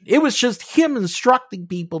valuation. It was just him instructing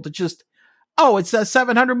people to just, it says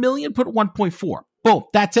 700 million, put 1.4. Boom,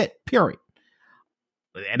 that's it, period.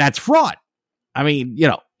 And that's fraud. I mean,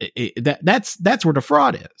 that's where the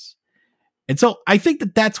fraud is. And so I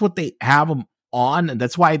think that's what they have him on, and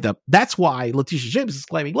that's why Letitia James is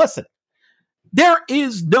claiming, listen, there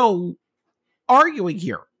is no arguing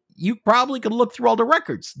here. You probably could look through all the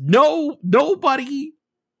records. Nobody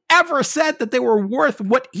ever said that they were worth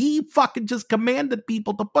what he fucking just commanded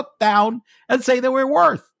people to put down and say they were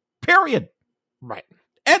worth. Period. Right.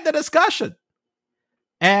 End the discussion.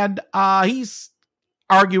 And he's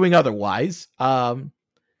arguing otherwise. But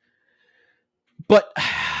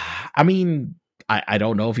I mean, I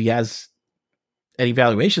don't know if he has any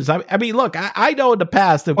valuations. I mean, look, I know in the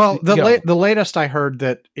past. The latest I heard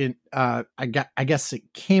that I guess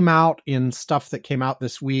it came out in stuff that came out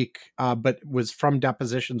this week, but was from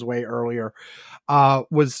depositions way earlier,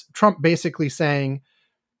 was Trump basically saying,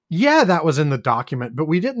 yeah, that was in the document, but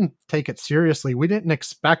we didn't take it seriously. We didn't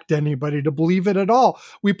expect anybody to believe it at all.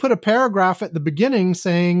 We put a paragraph at the beginning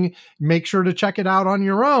saying, make sure to check it out on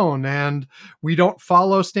your own. And we don't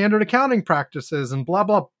follow standard accounting practices and blah,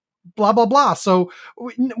 blah, blah, blah, blah. So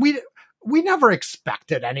we never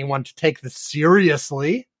expected anyone to take this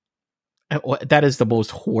seriously. That is the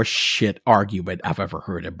most horseshit argument I've ever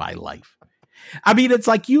heard in my life. I mean, it's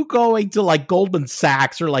like you going to like Goldman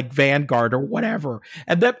Sachs or like Vanguard or whatever,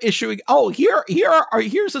 and them issuing,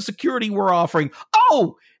 here's a security we're offering.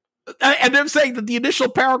 And them saying that the initial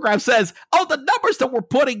paragraph says, the numbers that we're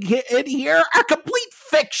putting in here are complete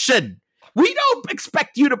fiction. We don't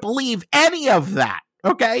expect you to believe any of that.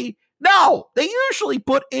 Okay? No, they usually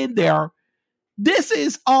put in there, this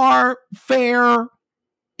is our fair,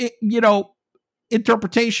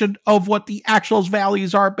 interpretation of what the actual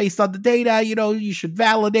values are based on the data. You should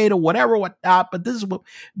validate or whatnot, but this is what we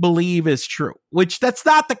believe is true, which that's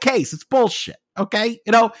not the case. It's bullshit. Okay.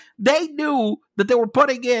 They knew that they were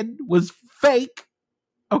putting in was fake.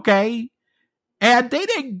 Okay. And they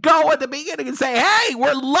didn't go at the beginning and say, hey,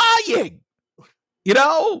 we're lying.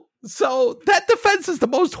 So that defense is the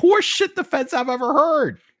most horseshit defense I've ever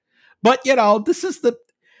heard. But, this is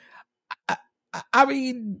I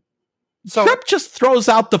mean, so Trump just throws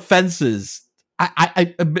out defenses.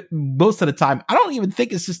 I most of the time, I don't even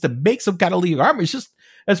think it's just to make some kind of legal argument. It's just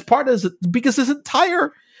as part of because his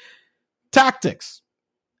entire tactics,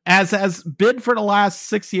 as has been for the last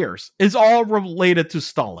 6 years, is all related to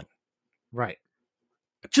stalling. Right.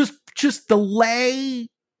 Just delay,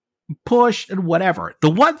 push, and whatever. The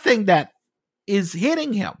one thing that is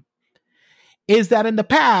hitting him is that in the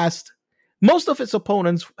past, most of his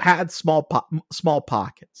opponents had small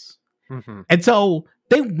pockets. Mm-hmm. And so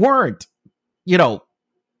they weren't,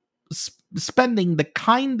 spending the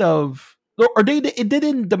kind of, or it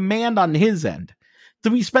didn't demand on his end to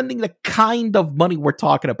be spending the kind of money we're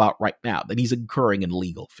talking about right now that he's incurring in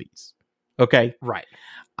legal fees. Okay. Right.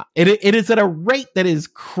 It is at a rate that is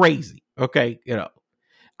crazy. Okay.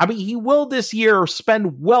 I mean, he will this year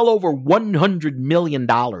spend well over $100 million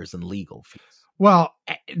in legal fees. Well,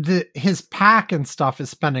 his PAC and stuff is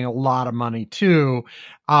spending a lot of money too,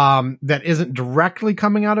 that isn't directly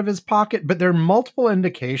coming out of his pocket, but there are multiple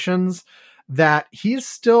indications that he's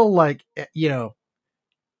still like,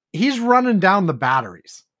 he's running down the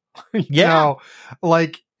batteries.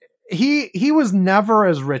 Like he was never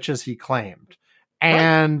as rich as he claimed.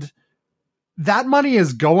 And that money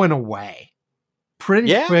is going away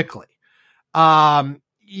pretty quickly. And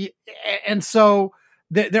so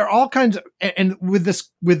there are all kinds of, and with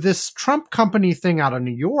this Trump company thing out of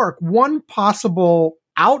New York, one possible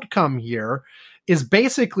outcome here is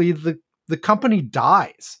basically the company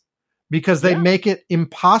dies because they make it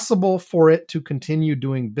impossible for it to continue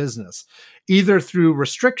doing business, either through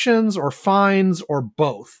restrictions or fines or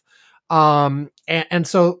both. And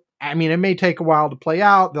so, I mean, it may take a while to play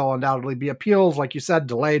out. There'll undoubtedly be appeals. Like you said,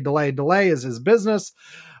 delay is his business.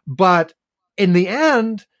 But in the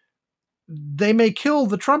end, they may kill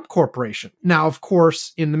the Trump Corporation. Now, of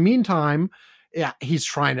course, in the meantime, he's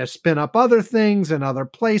trying to spin up other things in other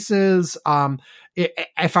places.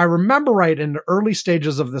 If I remember right, in the early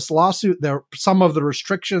stages of this lawsuit, some of the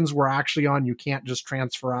restrictions were actually on, you can't just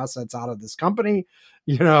transfer assets out of this company,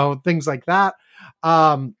 things like that.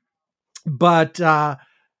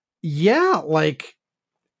 Like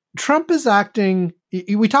Trump is acting,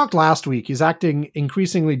 we talked last week, he's acting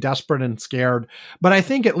increasingly desperate and scared, but I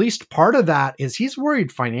think at least part of that is he's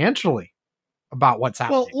worried financially. about what's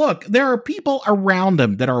happening. Well, look, there are people around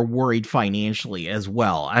him that are worried financially as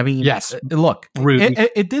well. I mean, yes, look, Rudy.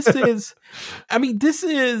 This is,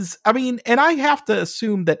 and I have to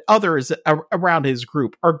assume that others around his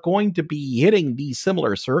group are going to be hitting these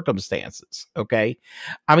similar circumstances. Okay.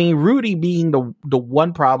 I mean, Rudy being the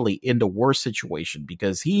one probably in the worst situation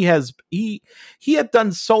because he had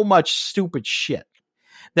done so much stupid shit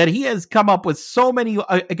that he has come up with so many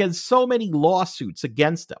lawsuits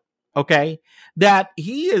against him. Okay, that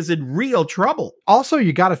he is in real trouble. Also,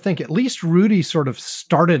 you got to think at least Rudy sort of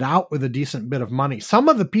started out with a decent bit of money. Some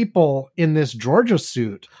of the people in this Georgia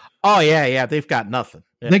suit, oh yeah, they've got nothing.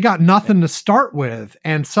 Yeah. They got nothing to start with,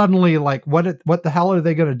 and suddenly, like, what the hell are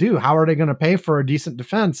they going to do? How are they going to pay for a decent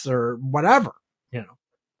defense or whatever? You know,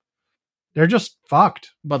 they're just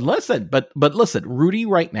fucked. But listen, Rudy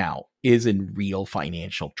right now is in real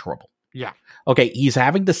financial trouble. Yeah. Okay, he's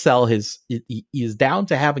having to sell he is down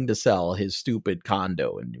to having to sell his stupid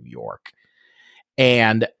condo in New York.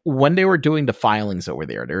 And when they were doing the filings over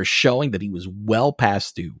there, they were showing that he was well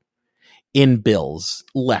past due in bills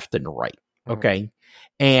left and right. Okay.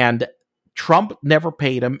 And Trump never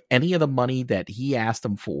paid him any of the money that he asked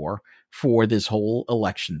him for this whole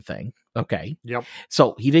election thing. Okay. Yep.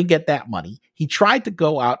 So he didn't get that money. He tried to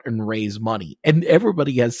go out and raise money, and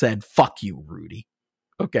everybody has said, fuck you, Rudy.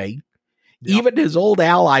 Okay. Yep. Even his old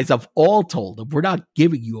allies have all told him, we're not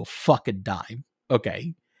giving you a fucking dime.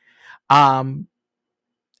 Okay. And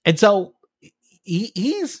so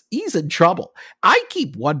he's in trouble. I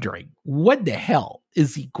keep wondering, when the hell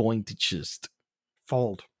is he going to just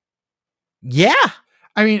fold? Yeah.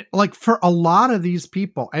 I mean, like, for a lot of these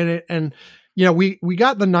people, and you know, we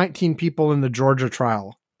got the 19 people in the Georgia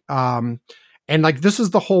trial. And like, this is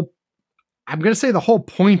the whole, I'm going to say the whole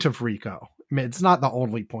point of RICO. I mean, it's not the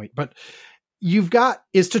only point, but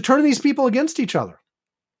is to turn these people against each other.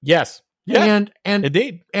 Yes. Yeah. And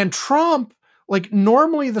indeed. And Trump, like,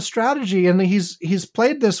 normally the strategy, and he's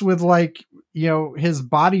played this with, like, you know, his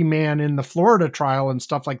body man in the Florida trial and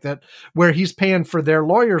stuff like that, where he's paying for their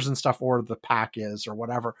lawyers and stuff, or the PAC is, or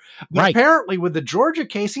whatever. But right. Apparently with the Georgia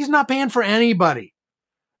case, he's not paying for anybody.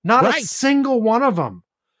 Not a single one of them.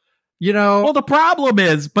 You know, well, the problem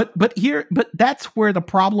is, but that's where the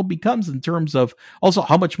problem becomes in terms of also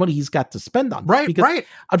how much money he's got to spend on. Right. Because right.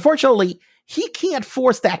 Unfortunately, he can't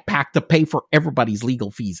force that PAC to pay for everybody's legal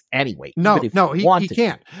fees anyway. No, he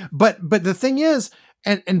can't. But the thing is,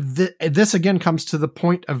 this again comes to the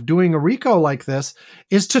point of doing a RICO like this,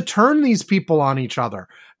 is to turn these people on each other.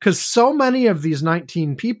 Because so many of these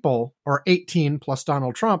 19 people, or 18 plus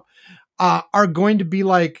Donald Trump, are going to be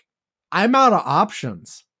like, I'm out of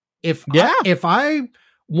options. If I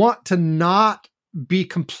want to not be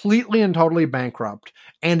completely and totally bankrupt,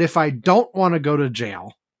 and if I don't want to go to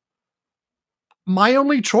jail, my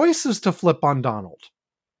only choice is to flip on Donald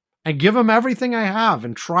and give him everything I have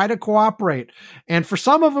and try to cooperate. And for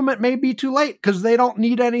some of them, it may be too late because they don't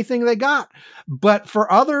need anything they got. But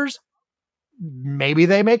for others, maybe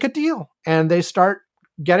they make a deal and they start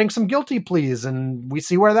getting some guilty pleas, and we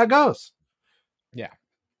see where that goes. Yeah.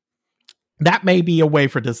 That may be a way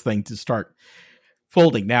for this thing to start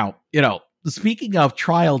folding. Now, you know, speaking of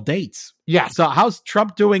trial dates. Yeah. So how's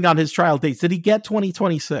Trump doing on his trial dates? Did he get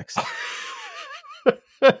 2026?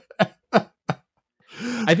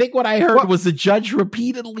 I think what I heard was the judge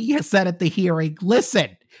repeatedly has said at the hearing,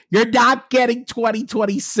 listen, you're not getting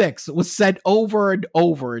 2026. It was said over and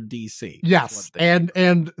over in DC. Yes. And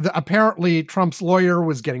apparently Trump's lawyer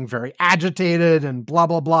was getting very agitated and blah,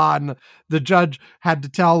 blah, blah. And the judge had to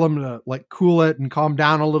tell him to, like, cool it and calm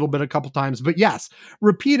down a little bit a couple times. But yes,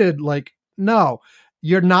 repeated, like, no,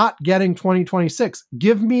 you're not getting 2026.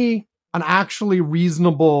 Give me an actually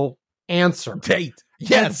reasonable answer. Date.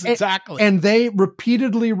 Yes, exactly. And they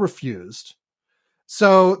repeatedly refused.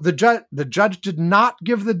 So the judge did not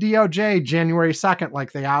give the DOJ January 2nd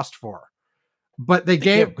like they asked for, but they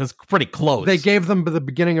gave, it was pretty close. They gave them the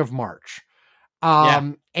beginning of March.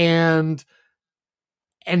 And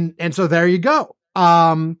so there you go.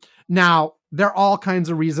 Now there are all kinds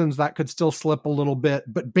of reasons that could still slip a little bit,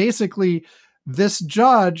 but basically this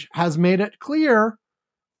judge has made it clear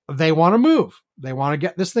they want to move. They want to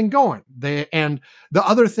get this thing going. And the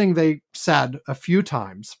other thing they said a few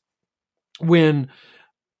times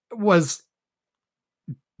was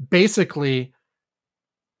basically,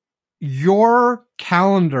 your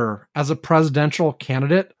calendar as a presidential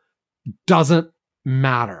candidate doesn't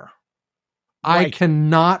matter. Right. I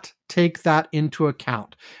cannot take that into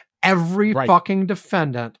account. Every fucking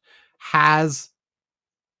defendant has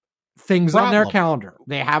things on their calendar.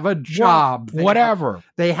 They have a job, whatever.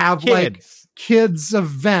 They have kids. Like kids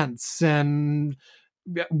events and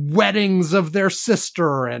weddings of their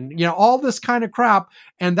sister and, you know, all this kind of crap.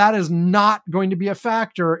 And that is not going to be a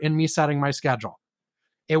factor in me setting my schedule.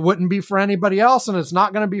 It wouldn't be for anybody else, and it's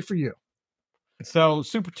not going to be for you. So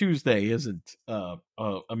Super Tuesday isn't a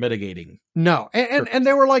mitigating. No. And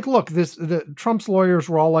they were like, look, the Trump's lawyers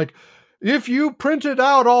were all like, if you printed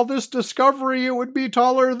out all this discovery, it would be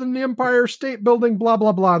taller than the Empire State Building, blah,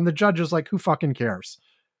 blah, blah. And the judge is like, who fucking cares?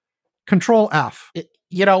 Control F.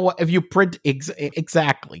 You know, if you print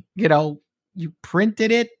exactly, you know, you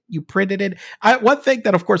printed it. One thing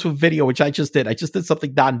that, of course, with video, which I just did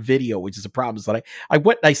something non-video, which is a problem, is that I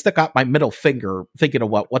went and I stuck out my middle finger thinking of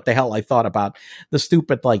what the hell I thought about the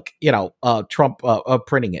stupid, like, you know, Trump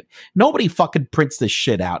printing it. Nobody fucking prints this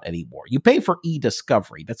shit out anymore. You pay for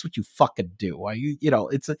e-discovery. That's what you fucking do. You know,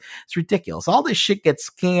 it's ridiculous. All this shit gets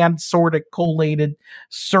scanned, sorted, collated,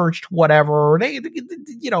 searched, whatever.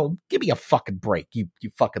 You know, give me a fucking break, you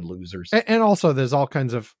fucking losers. And also there's all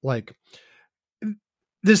kinds of like,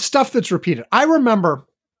 there's stuff that's repeated. I remember,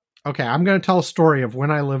 okay, I'm going to tell a story of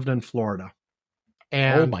when I lived in Florida.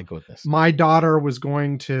 And oh my goodness. My daughter was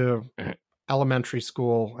going to elementary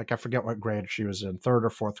school. Like I forget what grade she was in, 3rd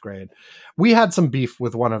or 4th grade. We had some beef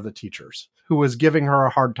with one of the teachers who was giving her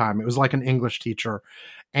a hard time. It was like an English teacher.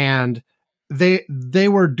 And they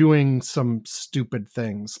were doing some stupid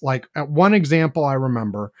things. Like one example I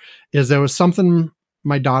remember is there was something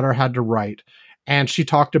my daughter had to write. And she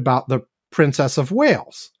talked about the Princess of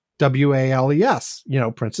Wales, Wales, you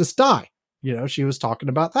know, Princess Di, you know, she was talking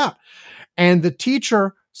about that. And the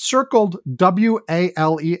teacher circled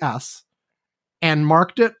Wales and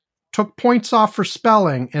marked it, took points off for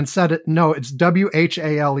spelling and said it, no, it's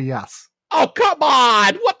Whales. Oh, come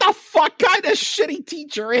on. What the fuck kind of shitty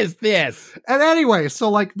teacher is this? And anyway, so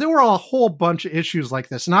like there were a whole bunch of issues like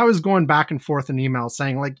this. And I was going back and forth in emails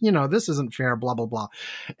saying like, you know, this isn't fair, blah, blah, blah.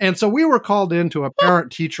 And so we were called into a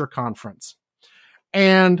parent teacher conference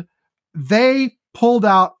and they pulled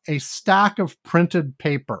out a stack of printed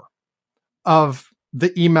paper of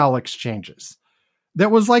the email exchanges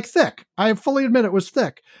that was like thick. I fully admit it was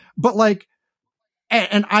thick, but like,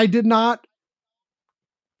 and I did not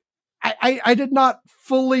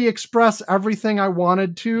fully express everything I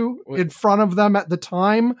wanted to in front of them at the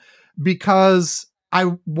time because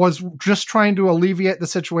I was just trying to alleviate the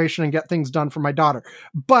situation and get things done for my daughter.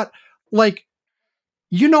 But like,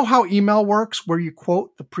 you know how email works where you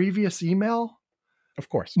quote the previous email? Of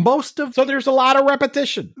course. So there's a lot of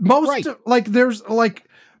repetition.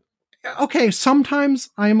 Okay, sometimes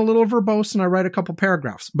I am a little verbose and I write a couple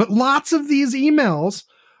paragraphs, but lots of these emails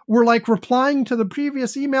were like replying to the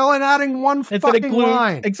previous email and adding one fucking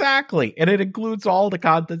line. Exactly. And it includes all the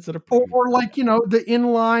contents that are or like, you know, the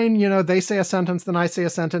inline, you know, they say a sentence, then I say a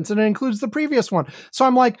sentence, and it includes the previous one. So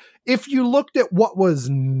I'm like, if you looked at what was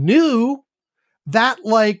new, that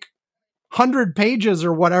like 100 pages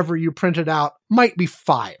or whatever you printed out might be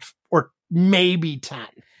 5 or maybe 10.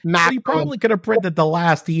 So you probably could have printed the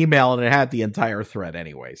last email and it had the entire thread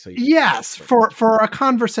anyway. So yes, for a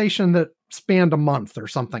conversation that spanned a month or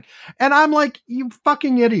something. And I'm like, you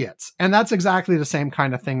fucking idiots. And that's exactly the same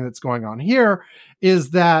kind of thing that's going on here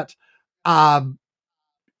is that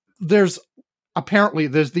there's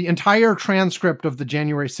the entire transcript of the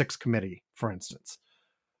January 6th committee, for instance.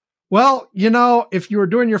 Well, you know, if you were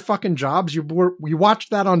doing your fucking jobs, you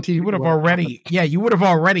watched that on TV. You would have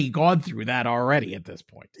already gone through that already at this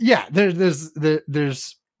point. Yeah,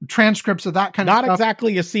 there's transcripts of that kind of stuff. Not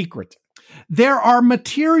exactly a secret. There are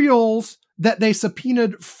materials that they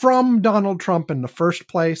subpoenaed from Donald Trump in the first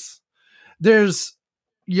place. There's,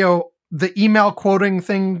 you know, the email quoting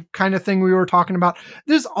kind of thing we were talking about.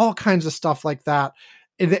 There's all kinds of stuff like that.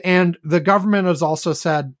 And the government has also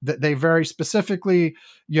said that they very specifically,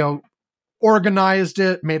 you know, organized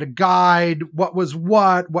it, made a guide, what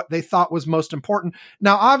they thought was most important.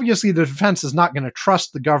 Now, obviously, the defense is not going to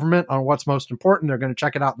trust the government on what's most important. They're going to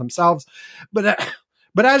check it out themselves.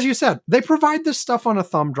 But as you said, they provide this stuff on a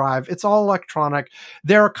thumb drive. It's all electronic.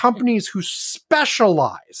 There are companies who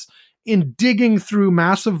specialize in digging through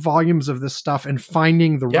massive volumes of this stuff and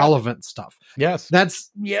finding the relevant stuff. Yes. That's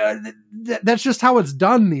just how it's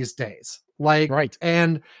done these days. Like, right.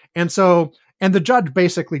 And the judge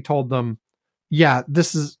basically told them, yeah,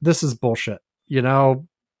 this is bullshit. You know,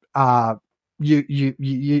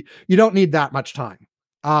 you don't need that much time.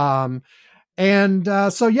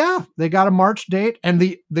 So yeah, they got a March date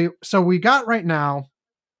and so we got right now,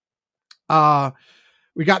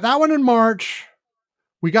 we got that one in March.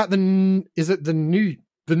 We got the New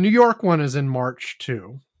York one is in March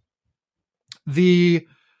too.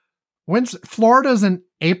 When's Florida's in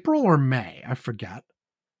April or May? I forget.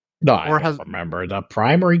 No, I don't remember the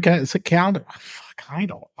primary calendar. Fuck, I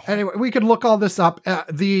don't. Anyway, we could look all this up.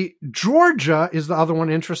 The Georgia is the other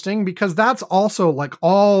one interesting because that's also like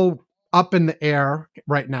all up in the air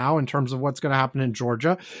right now in terms of what's going to happen in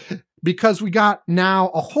Georgia, because we got now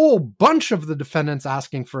a whole bunch of the defendants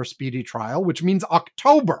asking for a speedy trial, which means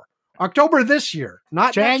October this year,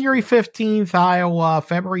 not January 15th, Iowa,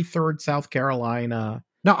 February 3rd, South Carolina.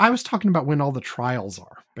 No, I was talking about when all the trials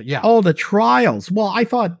are, but yeah. Oh, the trials. Well, I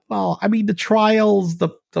thought, the trials, the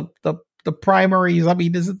primaries. I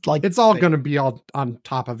mean, is it like it's all going to be all on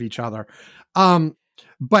top of each other?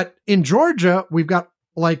 But in Georgia, we've got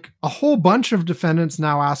like a whole bunch of defendants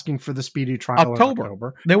now asking for the speedy trial.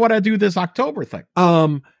 October. They want to do this October thing.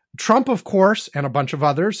 Trump, of course, and a bunch of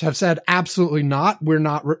others have said absolutely not. We're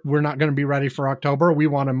not going to be ready for October. We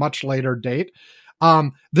want a much later date.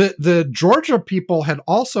 The Georgia people had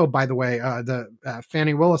also, by the way,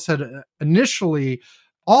 Fani Willis had initially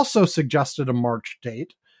also suggested a March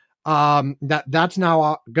date. That's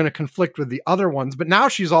now going to conflict with the other ones, but now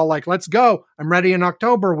she's all like, let's go. I'm ready in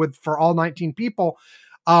October for all 19 people.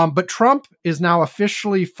 But Trump is now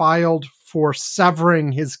officially filed for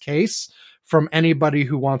severing his case from anybody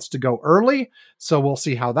who wants to go early. So we'll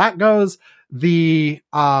see how that goes. The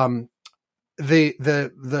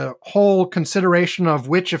whole consideration of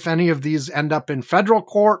which, if any of these end up in federal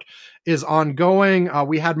court, is ongoing.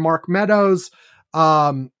 We had Mark Meadows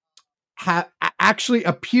actually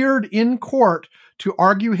appeared in court to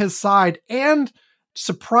argue his side, and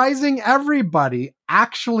surprising everybody,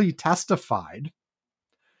 actually testified.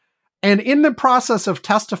 And in the process of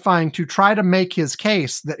testifying to try to make his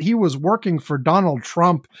case that he was working for Donald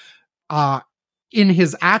Trump in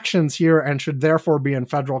his actions here and should therefore be in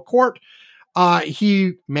federal court,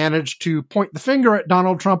 he managed to point the finger at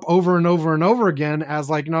Donald Trump over and over and over again as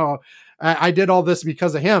like, no, I did all this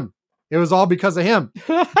because of him. It was all because of him.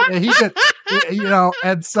 And he said,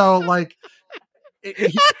 and so like,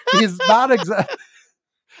 he's not exactly.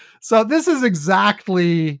 So this is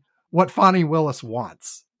exactly what Fani Willis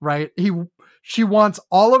wants, right? She wants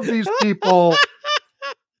all of these people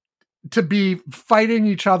to be fighting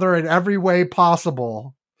each other in every way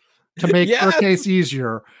possible to make her case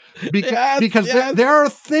easier. Because there are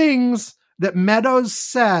things that Meadows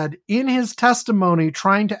said in his testimony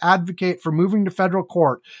trying to advocate for moving to federal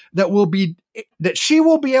court that she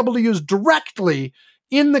will be able to use directly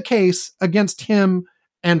in the case against him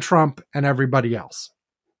and Trump and everybody else.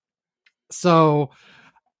 So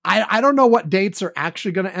I don't know what dates are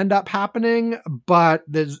actually going to end up happening, but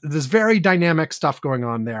there's very dynamic stuff going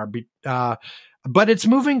on there. But it's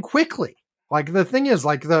moving quickly. Like the thing is,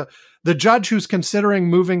 like the judge who's considering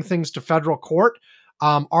moving things to federal court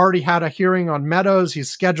already had a hearing on Meadows. He's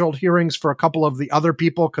scheduled hearings for a couple of the other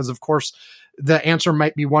people because, of course, the answer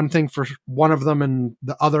might be one thing for one of them and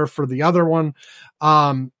the other for the other one.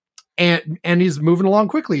 And he's moving along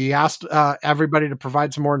quickly. He asked everybody to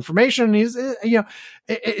provide some more information. He's,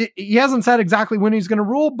 he hasn't said exactly when he's going to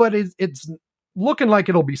rule, but it's looking like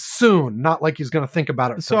it'll be soon, not like he's going to think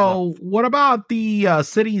about it. So what about the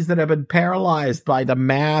cities that have been paralyzed by the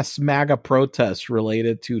mass MAGA protests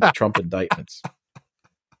related to the Trump indictments?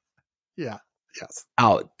 Yeah. Yes.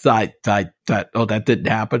 Oh, that didn't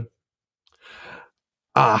happen.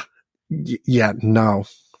 Yeah. No.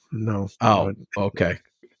 Oh, okay.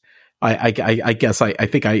 I guess I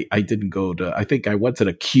think I didn't go to. I think I went to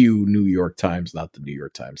the Q New York Times, not the New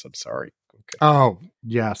York Times. I'm sorry. Okay. Oh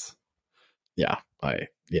yes. Yeah.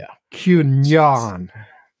 Q Nyan.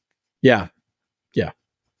 Yeah.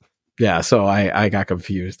 So I got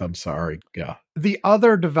confused. I'm sorry. Yeah. The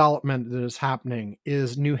other development that is happening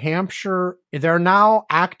is New Hampshire. There are now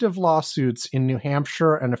active lawsuits in New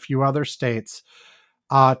Hampshire and a few other states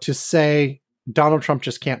to say Donald Trump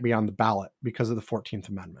just can't be on the ballot because of the 14th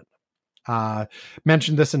Amendment.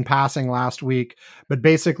 Mentioned this in passing last week, but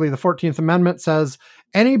basically the 14th Amendment says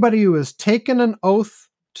anybody who has taken an oath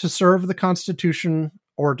to serve the Constitution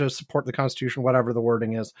or to support the Constitution, whatever the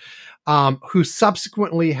wording is, who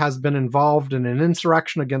subsequently has been involved in an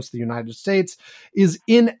insurrection against the United States is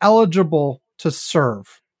ineligible to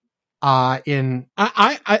serve. I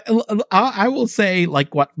will say,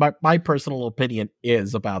 like, what my personal opinion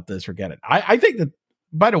is about this. Forget it. I think that,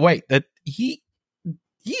 by the way, that he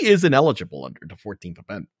is ineligible under the 14th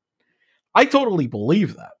Amendment. I totally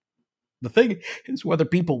believe that. The thing is whether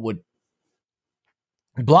people would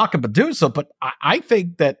block him to do so, but I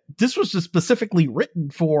think that this was just specifically written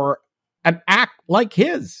for an act like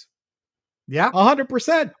his. Yeah.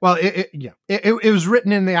 100%. Well, it was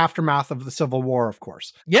written in the aftermath of the Civil War, of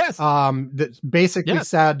course. Yes. That basically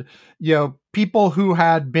said, people who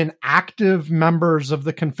had been active members of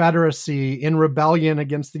the Confederacy in rebellion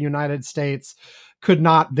against the United States could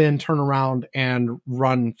not then turn around and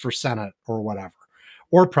run for Senate or whatever,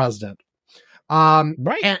 or president.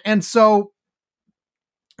 Right. And so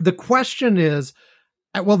the question is,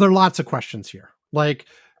 well, there are lots of questions here. Like,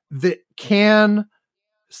 can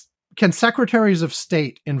secretaries of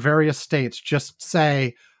state in various states just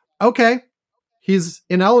say, okay, he's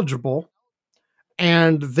ineligible,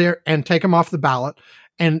 and take him off the ballot,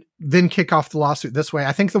 and then kick off the lawsuit this way?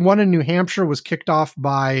 I think the one in New Hampshire was kicked off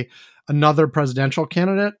by another presidential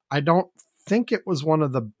candidate. I don't think it was one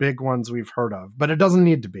of the big ones we've heard of, but it doesn't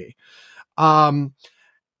need to be. And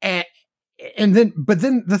then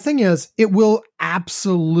the thing is, it will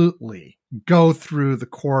absolutely go through the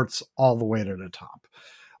courts all the way to the top.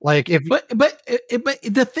 Like, but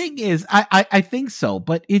the thing is, I think so,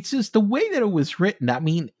 but it's just the way that it was written. I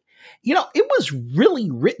mean, it was really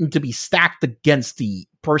written to be stacked against the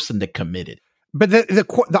person that committed. But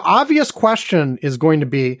the obvious question is going to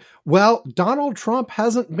be, well, Donald Trump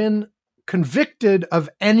hasn't been convicted of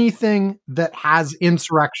anything that has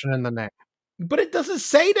insurrection in the name. But it doesn't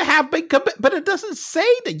say to have been but it doesn't say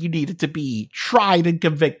that you needed to be tried and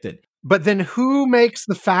convicted. But then who makes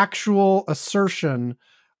the factual assertion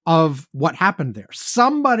of what happened there?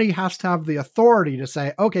 Somebody has to have the authority to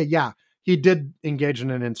say, okay, yeah, he did engage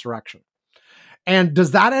in an insurrection. And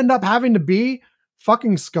does that end up having to be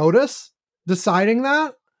fucking SCOTUS deciding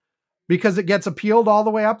that? Because it gets appealed all the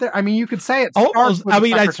way up there. I mean, you could say it starts with the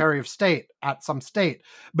Secretary of State at some state,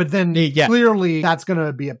 but then clearly that's going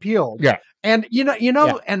to be appealed. Yeah. And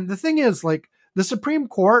and the thing is, like, the Supreme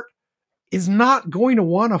Court is not going to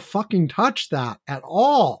want to fucking touch that at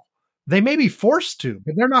all. They may be forced to,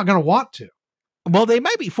 but they're not going to want to. Well, they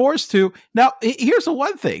might be forced to. Now, here's the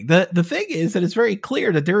one thing. The thing is that it's very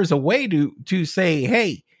clear that there is a way to say,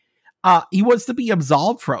 hey, he wants to be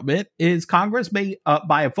absolved from it. Is Congress may,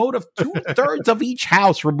 by a vote of 2/3 of each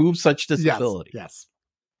house, remove such disability? Yes.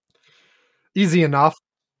 Easy enough.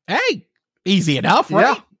 Hey, easy enough,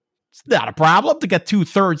 right? Yeah. It's not a problem to get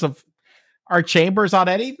 2/3 of our chambers on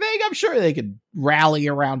anything. I'm sure they could rally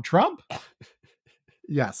around Trump.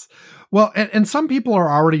 Yes. Well, and some people are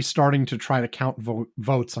already starting to try to count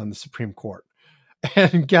votes on the Supreme Court.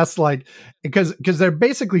 And guess, like, because they're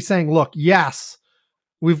basically saying, look, yes,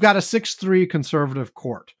 we've got a 6-3 conservative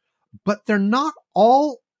court, but they're not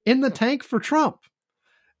all in the tank for Trump.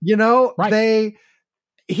 Right.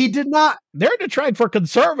 He did not. They're tried for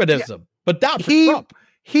conservatism, but not for Trump.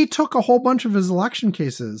 He took a whole bunch of his election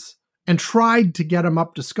cases and tried to get him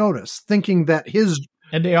up to SCOTUS, thinking that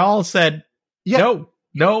and they all said, no.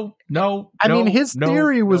 I mean, his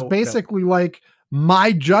theory was basically like,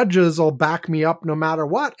 my judges will back me up no matter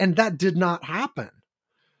what. And that did not happen.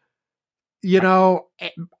 I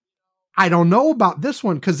don't know about this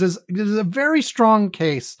one, because there's a very strong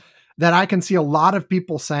case that I can see a lot of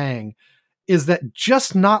people saying is that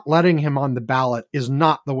just not letting him on the ballot is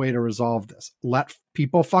not the way to resolve this. Let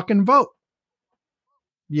people fucking vote.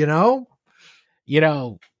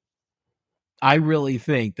 I really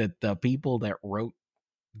think that the people that wrote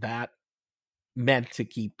that meant to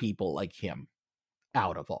keep people like him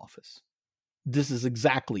out of office. This is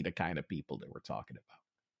exactly the kind of people that we're talking about.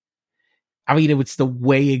 I mean, it's the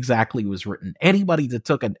way exactly it was written. Anybody that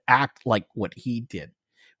took an act like what he did,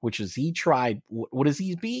 which is he tried, what is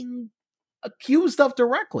he being accused of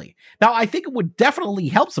directly? Now, I think it would definitely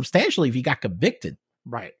help substantially if he got convicted.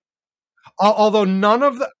 Right. Although none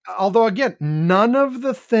of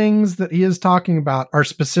the things that he is talking about are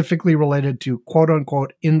specifically related to quote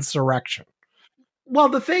unquote insurrection. Well,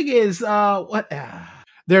 the thing is,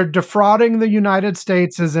 they're defrauding the United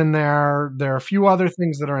States is in there. There are a few other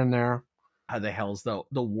things that are in there. How the hell's the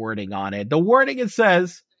wording on it? The wording, it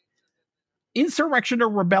says insurrection or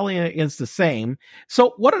rebellion against the same.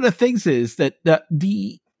 So one of the things is that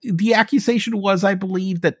the accusation was, I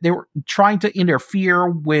believe, that they were trying to interfere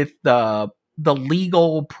with the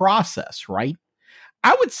legal process, right?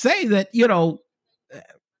 I would say that,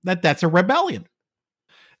 that's a rebellion.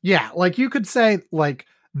 Yeah, like you could say, like,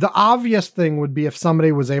 the obvious thing would be if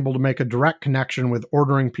somebody was able to make a direct connection with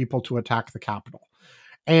ordering people to attack the Capitol.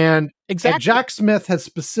 And exactly. Jack Smith has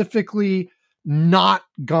specifically not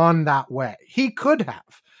gone that way. He could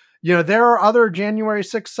have. There are other January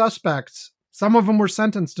 6th suspects. Some of them were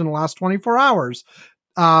sentenced in the last 24 hours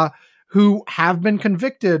who have been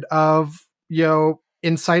convicted of,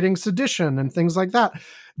 inciting sedition and things like that.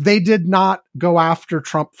 They did not go after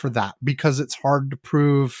Trump for that because it's hard to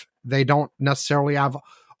prove. They don't necessarily have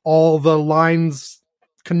all the lines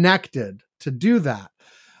connected to do that.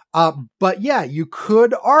 But yeah, you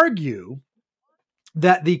could argue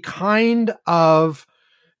that the kind of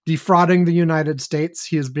defrauding the United States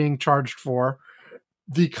he is being charged for,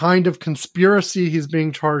 the kind of conspiracy he's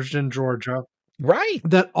being charged in Georgia, Right.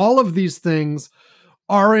 that all of these things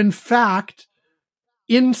are in fact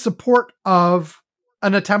in support of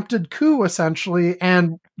an attempted coup, essentially,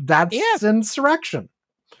 and that's insurrection.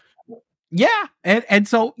 Yeah. And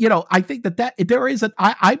so, I think that there is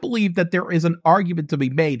I believe that there is an argument to be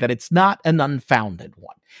made that it's not an unfounded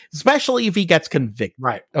one, especially if he gets convicted.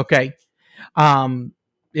 Right. Okay. So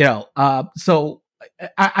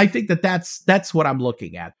I think that's what I'm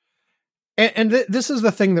looking at. And this is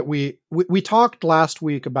the thing that we talked last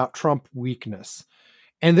week about Trump weakness.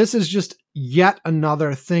 And this is just yet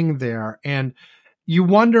another thing there. And you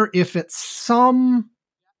wonder if at some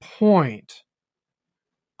point,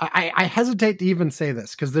 I hesitate to even say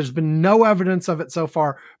this because there's been no evidence of it so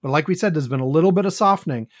far. But like we said, there's been a little bit of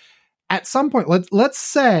softening. At some point, let's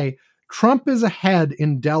say Trump is ahead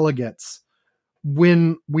in delegates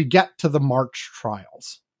when we get to the March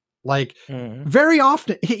trials. Like very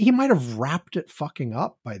often, he might have wrapped it fucking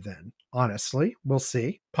up by then. Honestly, we'll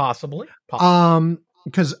see. Possibly.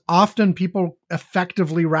 Because often people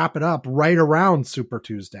effectively wrap it up right around Super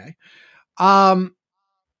Tuesday.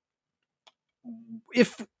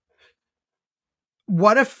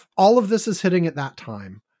 What if all of this is hitting at that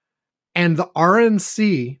time and the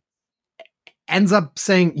RNC ends up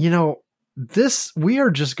saying, we are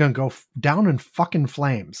just going to go down in fucking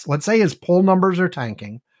flames. Let's say his poll numbers are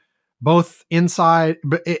tanking, both inside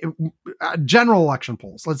general election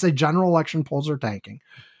polls. Let's say general election polls are tanking,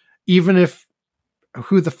 even if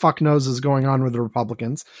who the fuck knows is going on with the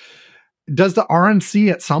Republicans. Does the RNC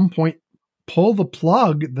at some point pull the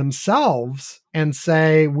plug themselves and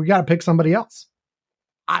say, we got to pick somebody else?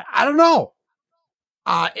 I don't know.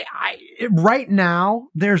 Right now,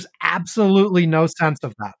 there's absolutely no sense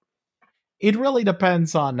of that. It really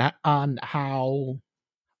depends on how.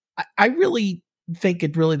 I really think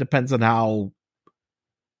it really depends on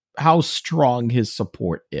how strong his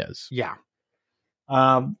support is. Yeah.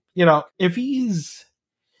 If he's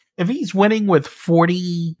winning with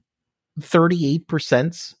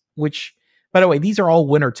 38%, which, by the way, these are all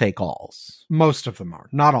winner take alls. Most of them are,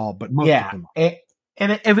 not all, but most of them are.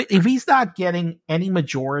 And if he's not getting any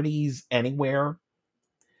majorities anywhere,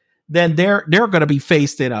 then they're going to be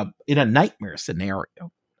faced in a nightmare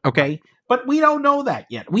scenario. Okay. But we don't know that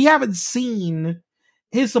yet. We haven't seen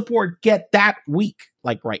his support get that weak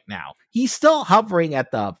like right now. He's still hovering at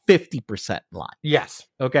the 50% line. Yes.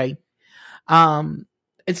 Okay. And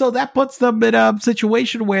so that puts them in a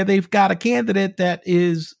situation where they've got a candidate that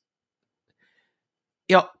is,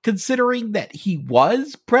 considering that he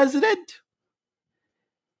was president,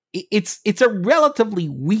 it's a relatively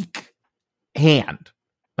weak hand.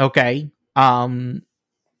 Okay.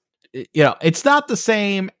 It's not the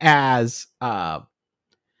same as an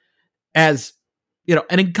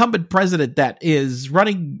incumbent president that is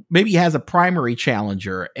running, maybe has a primary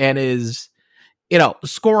challenger and is,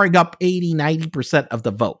 scoring up 80-90% of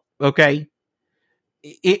the vote. Okay.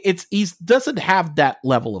 He doesn't have that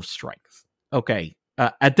level of strength. Okay.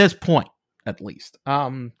 At this point, at least.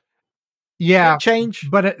 Yeah. Change.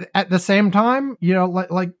 But at the same time,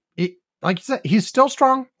 like you said, he's still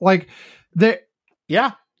strong.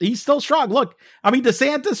 Yeah, he's still strong. Look, I mean,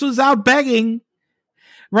 DeSantis was out begging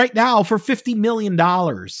right now for $50 million.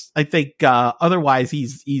 I think otherwise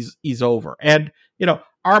he's over. And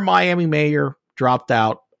our Miami mayor dropped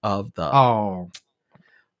out of the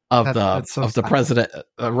president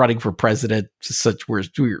running for president.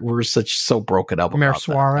 We're so broken up. Mayor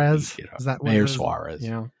Suarez. Is that Mayor Suarez?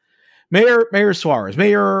 Yeah. Mayor Suarez,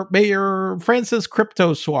 Mayor Francis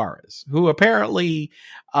Crypto Suarez, who apparently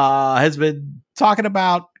has been talking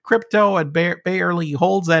about crypto and barely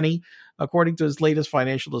holds any, according to his latest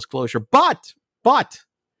financial disclosure, but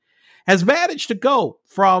has managed to go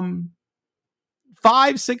from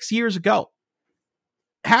 5-6 years ago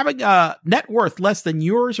having a net worth less than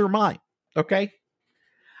yours or mine, okay,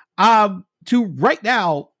 to right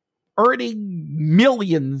now earning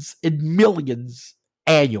millions and millions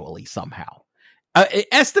annually somehow.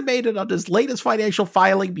 Estimated on his latest financial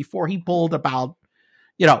filing before he pulled about,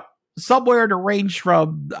 somewhere to range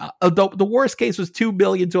from the worst case was $2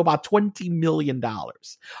 million to about $20 million,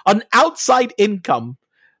 an outside income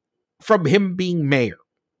from him being mayor.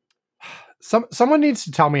 Someone needs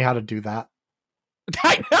to tell me how to do that.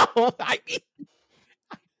 I know. I mean,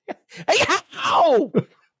 how?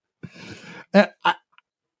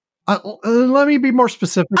 Let me be more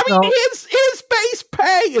specific. I mean, his base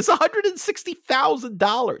pay is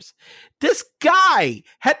 $160,000. This guy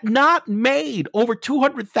had not made over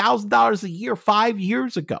 $200,000 a year 5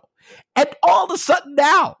 years ago. And all of a sudden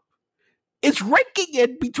now, it's ranking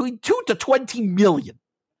in between 2 to 20 million.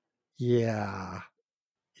 Yeah.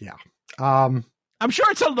 Yeah. I'm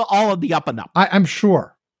sure it's all on the up and up. I'm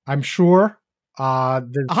sure. 100%.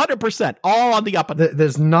 All on the up and up.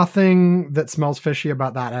 There's nothing that smells fishy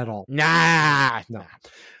about that at all. Nah. No.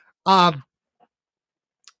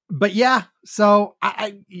 But yeah, so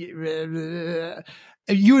you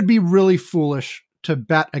would be really foolish to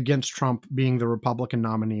bet against Trump being the Republican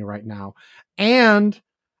nominee right now. And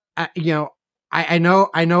I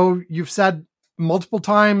know you've said multiple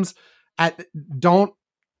times don't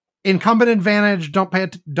incumbent advantage, don't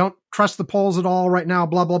trust the polls at all right now,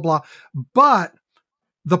 blah, blah, blah. But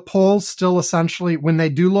the polls still essentially, when they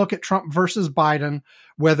do look at Trump versus Biden,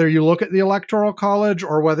 whether you look at the Electoral College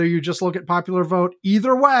or whether you just look at popular vote,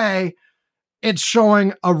 either way, it's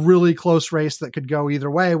showing a really close race that could go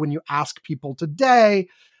either way when you ask people today.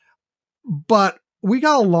 But we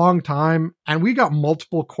got a long time and we got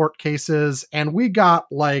multiple court cases and we got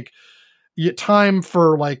time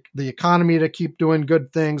for the economy to keep doing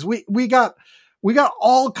good things. We got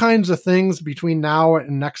all kinds of things between now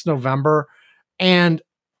and next November. And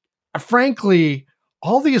frankly,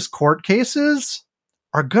 all these court cases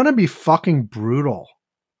are going to be fucking brutal,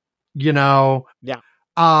 Yeah.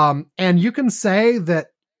 And you can say that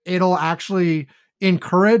it'll actually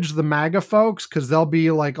encourage the MAGA folks because they'll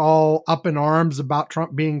be all up in arms about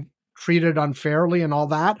Trump being treated unfairly and all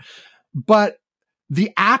that. But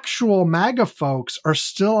the actual MAGA folks are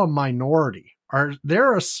still a minority.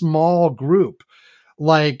 They're a small group.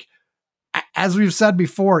 As we've said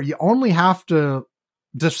before, you only have to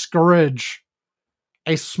discourage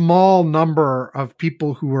a small number of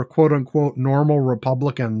people who are quote unquote normal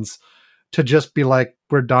Republicans to just be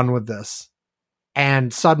we're done with this.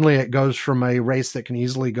 And suddenly it goes from a race that can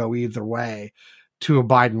easily go either way to a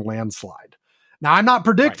Biden landslide. Now, I'm not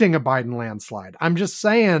predicting a Biden landslide. I'm just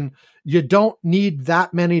saying you don't need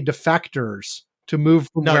that many defectors to move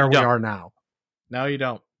from where we are now. No, you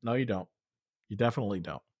don't. You definitely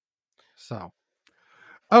don't. So,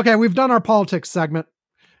 okay, we've done our politics segment.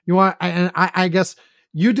 You want, and I guess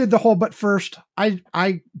you did the whole, but first I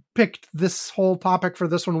picked this whole topic for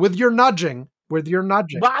this one with your nudging. My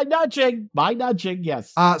nudging,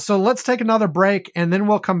 yes. So let's take another break and then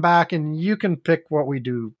we'll come back and you can pick what we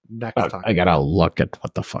do next time. I gotta look at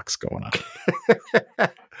what the fuck's going on.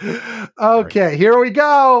 Okay, here we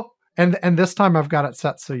go. And this time I've got it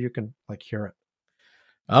set so you can hear it.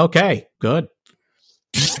 Okay, good.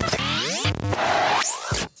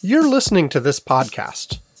 You're listening to this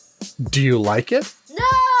podcast. Do you like it?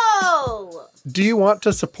 No! Do you want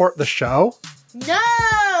to support the show?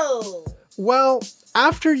 No! Well,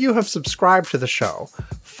 after you have subscribed to the show,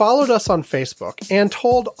 followed us on Facebook, and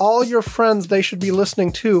told all your friends they should be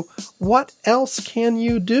listening to, what else can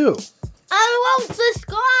you do? I won't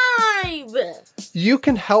subscribe! You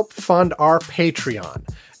can help fund our Patreon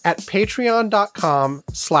at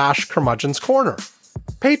patreon.com/curmudgeonscorner.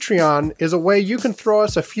 Patreon is a way you can throw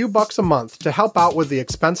us a few bucks a month to help out with the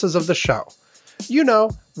expenses of the show. You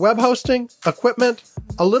know, web hosting, equipment,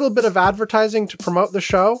 a little bit of advertising to promote the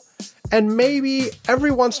show, and maybe every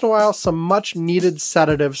once in a while some much needed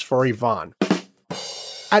sedatives for Yvonne.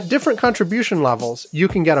 At different contribution levels, you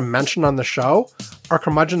can get a mention on the show, our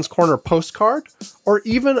Curmudgeon's Corner postcard, or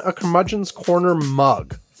even a Curmudgeon's Corner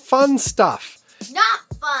mug. Fun stuff. Not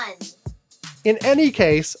fun. In any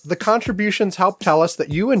case, the contributions help tell us that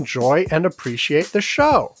you enjoy and appreciate the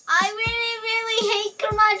show. I really hate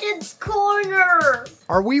Curmudgeon's Corner.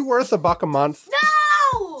 Are we worth $1 a month?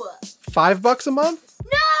 No! $5 a month?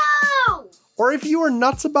 No! Or if you are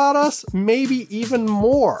nuts about us, maybe even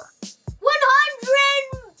more.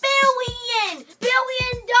 100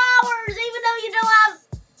 billion dollars, even though you don't have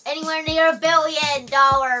anywhere near $1 billion.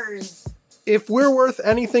 If we're worth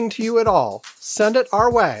anything to you at all, send it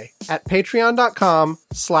our way at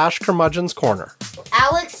patreon.com/curmudgeonscorner.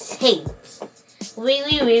 Alex hates,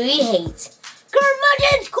 really hates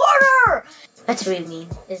Curmudgeon's Corner! That's really mean,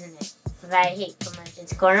 isn't it? But I hate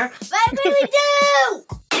Curmudgeon's Corner, but I really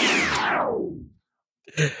do!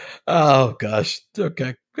 Oh, gosh.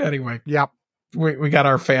 Okay. Anyway. Yep. We got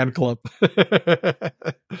our fan club.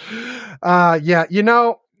 Yeah,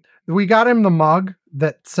 we got him the mug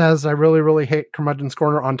that says I really hate Curmudgeon's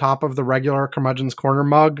Corner on top of the regular Curmudgeon's Corner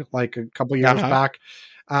mug, a couple years back.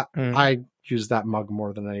 I use that mug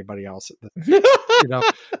more than anybody else. You know,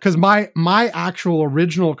 because my actual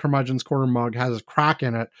original Curmudgeon's Corner mug has a crack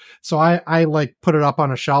in it, so I like put it up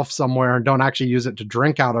on a shelf somewhere and don't actually use it to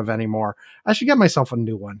drink out of anymore. I should get myself a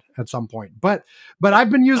new one at some point. But I've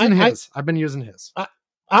been using his. I've been using his.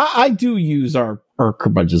 I do use our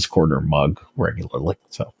Curmudgeon's Corner mug regularly,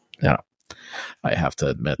 so yeah. I have to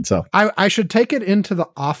admit. So I should take it into the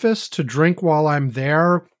office to drink while I'm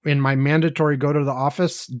there in my mandatory go to the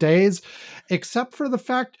office days, except for the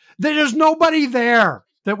fact that there's nobody there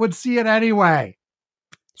that would see it anyway.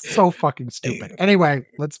 So fucking stupid. Anyway,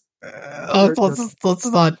 let's not,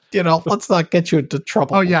 let's not get you into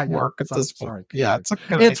trouble. Oh yeah, work at this point. Sorry. Yeah,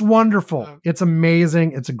 it's wonderful. It's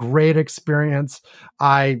amazing. It's a great experience.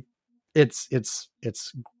 It's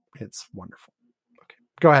wonderful. Okay,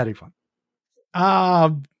 go ahead, Yvonne.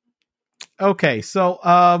 Okay, so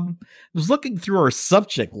I was looking through our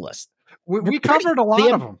subject list. We covered a lot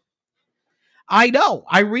of them. I know.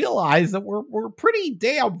 I realize that we're pretty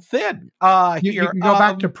damn thin. You can go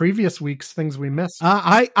back to previous weeks, things we missed.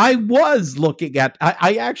 I was looking at.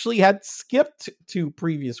 I actually had skipped to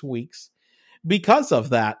previous weeks because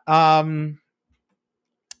of that. And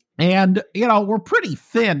we're pretty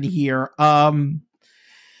thin here.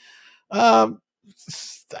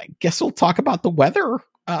 I guess we'll talk about the weather.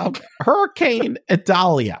 Hurricane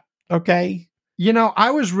Idalia. Okay.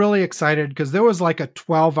 I was really excited because there was like a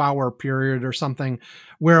 12-hour period or something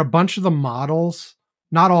where a bunch of the models,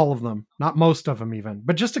 not all of them, not most of them even,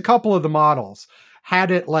 but just a couple of the models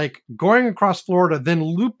had it like going across Florida, then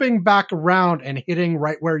looping back around and hitting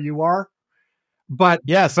right where you are. But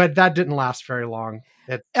yes, but that didn't last very long.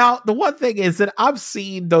 Now, the one thing is that I've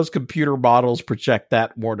seen those computer models project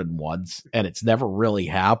that more than once, and it's never really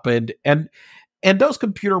happened. And those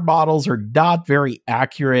computer models are not very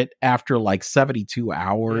accurate after like 72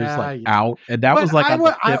 hours out. And that was like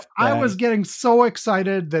I was getting so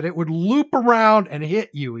excited that it would loop around and hit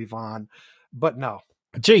you, Yvonne. But no.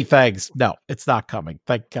 Gee, thanks. No, it's not coming.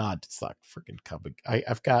 Thank God it's not freaking coming.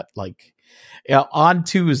 I've got like on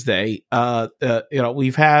Tuesday,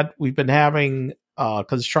 we've been having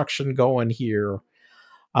construction going here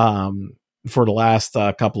for the last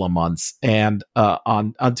couple of months, and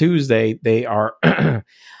on Tuesday they are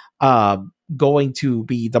going to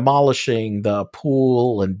be demolishing the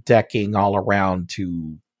pool and decking all around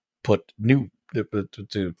to put new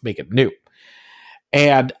to make it new.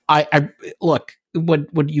 And I look, when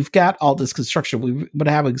you've got all this construction, we've been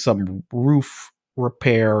having some roof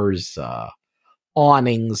repairs,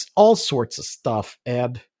 awnings, all sorts of stuff.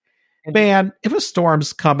 And man, if a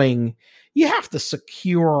storm's coming, you have to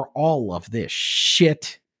secure all of this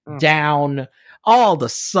shit down all of a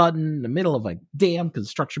sudden in the middle of a damn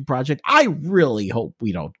construction project. I really hope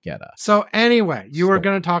we don't get a. So anyway, you were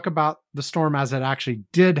going to talk about the storm as it actually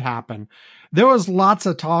did happen. There was lots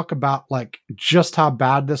of talk about like just how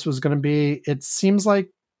bad this was going to be. It seems like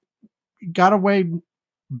it got away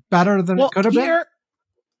better than it could have been.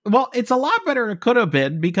 Well, it's a lot better than it could have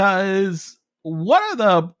been because one of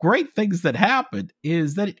the great things that happened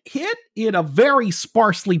is that it hit in a very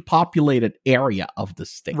sparsely populated area of the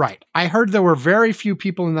state. Right. I heard there were very few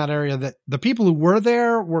people in that area, that the people who were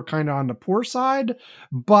there were kind of on the poor side,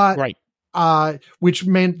 but right. Which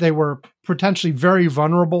meant they were potentially very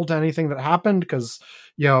vulnerable to anything that happened because,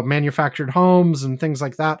 manufactured homes and things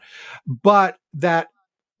like that. But that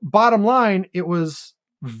bottom line, it was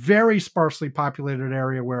very sparsely populated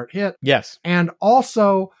area where it hit. Yes. And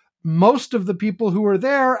also most of the people who were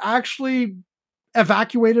there actually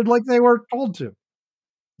evacuated like they were told to.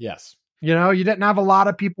 Yes. You didn't have a lot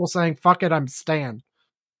of people saying, fuck it, I'm staying.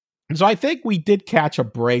 So I think we did catch a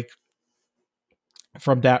break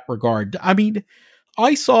from that regard. I mean,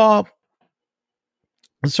 I saw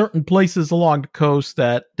certain places along the coast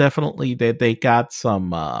that definitely they got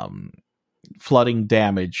some flooding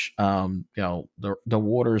damage. The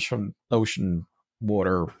waters from ocean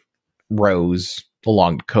water rose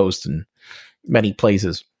along the coast in many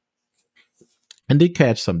places and did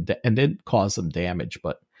catch some and did cause some damage.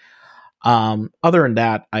 But other than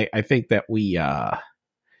that, I think that we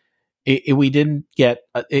didn't get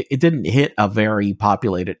it didn't hit a very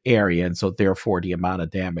populated area, and so therefore the amount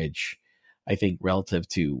of damage, I think, relative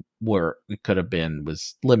to where it could have been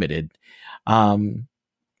was limited.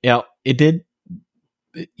 It did.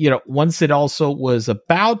 Once it also was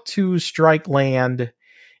about to strike land,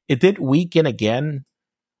 it did weaken again,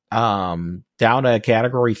 down to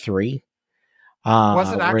category 3.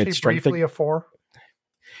 Was it actually briefly a 4?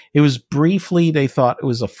 It was briefly, they thought it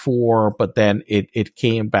was a 4, but then it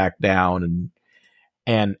came back down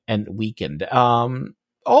and weakened.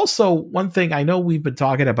 Also, one thing I know we've been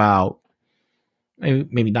talking about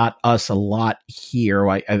maybe not us a lot here.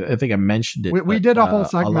 I think I mentioned it. We did a whole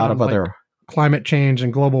segment a lot of on, other like, climate change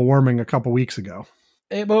and global warming a couple weeks ago.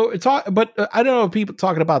 But I don't know if people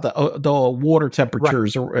talking about the water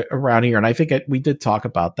temperatures around here, and I think we did talk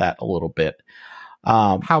about that a little bit.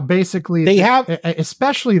 How basically they have,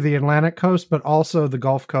 especially the Atlantic coast, but also the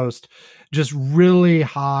Gulf Coast, just really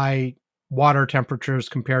high water temperatures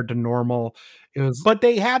compared to normal. But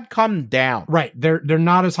they had come down. Right. They're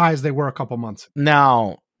not as high as they were a couple months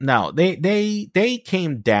ago. No, they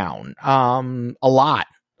came down a lot.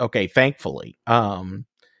 Okay, thankfully. And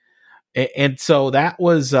so that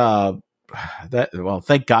was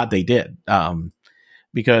thank God they did.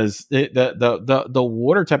 Because the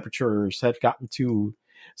water temperatures had gotten to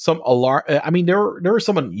some alarm. I mean, there were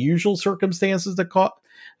some unusual circumstances that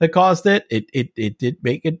caused it. It did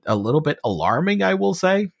make it a little bit alarming, I will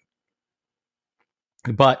say.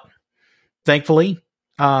 But thankfully,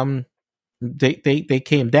 they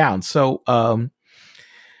came down. So,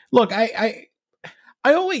 look, I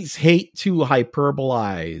always hate to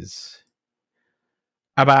hyperbolize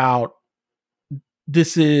about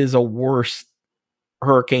this is a worse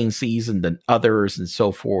hurricane season than others and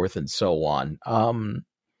so forth and so on.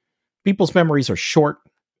 People's memories are short.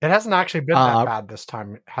 It hasn't actually been that bad this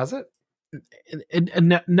time, has it?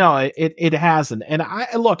 No, it hasn't. And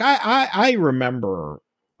I remember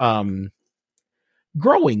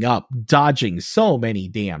growing up dodging so many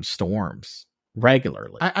damn storms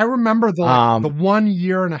regularly. I remember the 1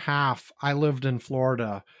 year and a half I lived in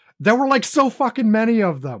Florida. There were like so fucking many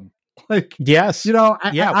of them. Like, yes, you know,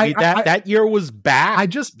 that year was bad. I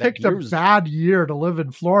just picked a bad year to live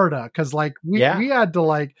in Florida because, like, we had to,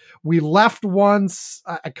 like, we left once,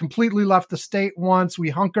 I completely left the state once, we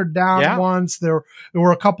hunkered down once. There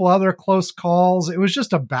were a couple other close calls. It was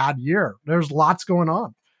just a bad year. There's lots going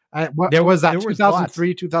on. There was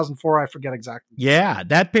 2003, 2004. I forget exactly. Yeah,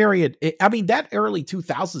 that period. That early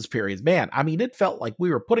 2000s period, man. I mean, it felt like we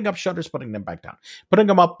were putting up shutters, putting them back down, putting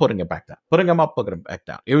them up, putting it back down, putting them up, putting them back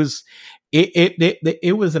down. It was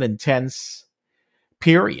an intense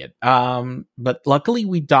period. But luckily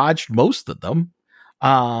we dodged most of them.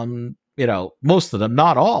 Most of them,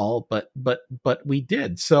 not all, but we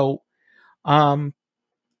did. So, at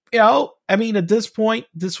this point,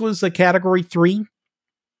 this was a Category 3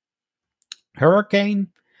 hurricane.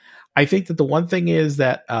 I think that the one thing is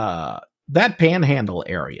that that Panhandle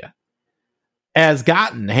area has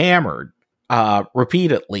gotten hammered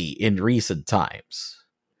repeatedly in recent times.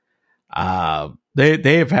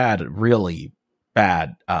 They have had a really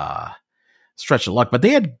bad stretch of luck, but they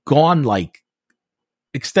had gone like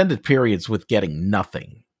extended periods with getting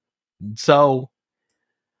nothing. So,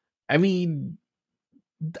 I mean,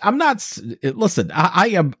 I'm not. Listen,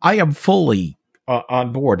 I am fully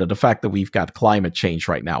on board of the fact that we've got climate change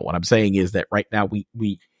right now. What I'm saying is that right now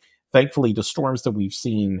we thankfully the storms that we've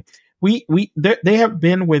seen, they have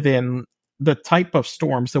been within the type of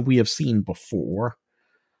storms that we have seen before.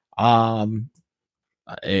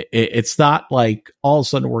 It's not like all of a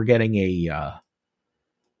sudden we're getting a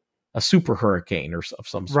super hurricane or of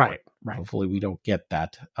some sort. Right. Hopefully we don't get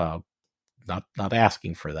that. Not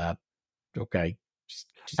asking for that. Okay.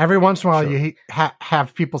 Just every once in a while, you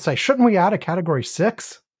have people say, "Shouldn't we add a Category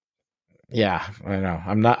 6?" Yeah, I know.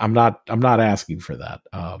 I'm not asking for that.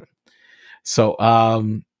 So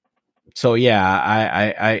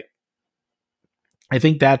yeah, I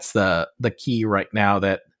think that's the key right now.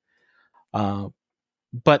 That,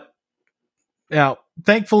 but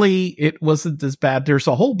thankfully it wasn't as bad. There's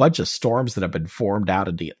a whole bunch of storms that have been formed out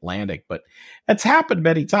of the Atlantic, but it's happened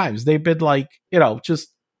many times. They've been like,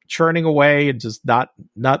 just churning away and just not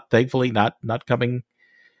thankfully not coming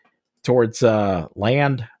towards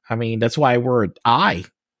land. I mean, that's why we're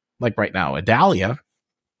like right now, Idalia.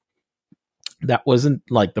 That wasn't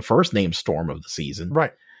like the first named storm of the season,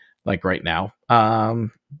 right? Like right now.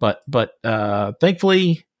 But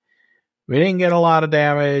thankfully we didn't get a lot of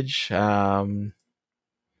damage. Down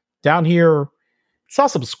here, saw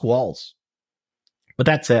some squalls, but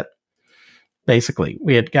that's it. Basically,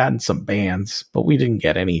 we had gotten some bands, but we didn't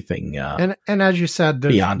get anything. And as you said,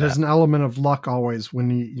 there's that. An element of luck always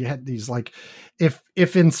when you had these, like, if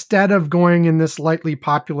instead of going in this lightly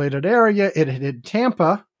populated area, it hit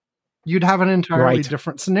Tampa, you'd have an entirely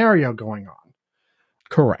different scenario going on.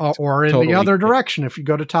 Correct. Or in the other direction, if you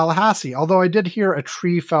go to Tallahassee. Although I did hear a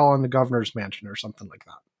tree fell on the governor's mansion or something like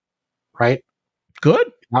that. Right?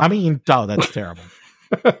 Good. I mean, that's terrible.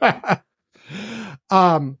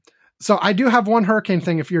 So I do have one hurricane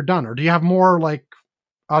thing if you're done, or do you have more, like,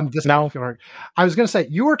 on this? No. I was going to say,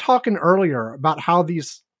 you were talking earlier about how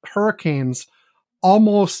these hurricanes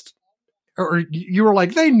almost or you were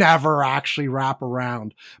like, they never actually wrap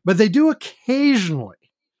around, but they do occasionally.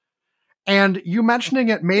 And you mentioning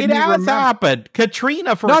it made me has remember. happened.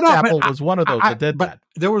 Katrina, for example, was one of those that did that.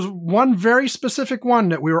 There was one very specific one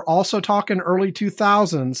that we were also talking early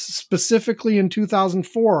 2000s, specifically in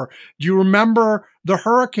 2004. Do you remember the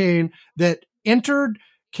hurricane that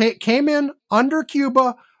came in under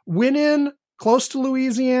Cuba, went in close to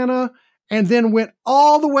Louisiana, and then went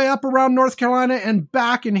all the way up around North Carolina and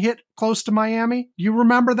back and hit close to Miami? Do you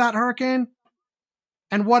remember that hurricane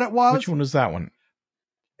and what it was? Which one was that one?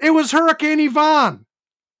 It was Hurricane Yvonne.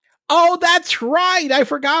 Oh, that's right. I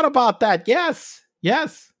forgot about that. Yes.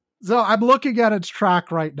 So I'm looking at its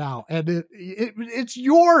track right now, and it's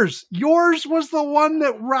yours. Yours was the one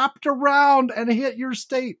that wrapped around and hit your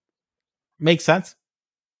state. Makes sense.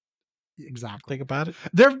 Exactly. Think about it.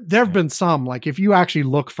 There have been some, like if you actually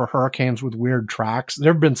look for hurricanes with weird tracks,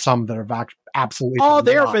 there have been some that have absolutely. Oh,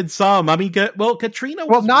 there have been some. I mean, Katrina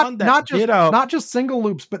was one that not just single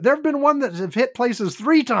loops, but there have been one that have hit places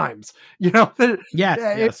 3 times.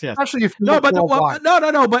 Yes. Especially if you no, look but worldwide.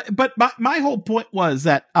 no. But my whole point was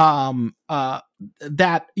that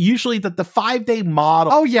that usually that the 5-day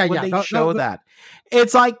model. Oh yeah, when they show that.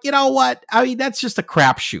 It's like, you know what? I mean, that's just a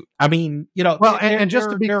crapshoot. I mean, Well, and just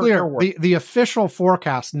to be clear, the official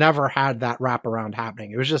forecast never had that wraparound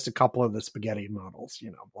happening. It was just a couple of the spaghetti models,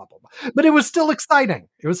 blah, blah, blah. But it was still exciting.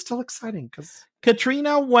 Because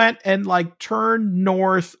Katrina went and turned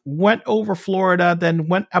north, went over Florida, then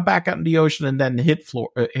went back out in the ocean, and then hit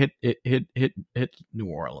New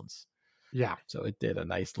Orleans. Yeah. So it did a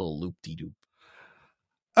nice little loop-de-doop.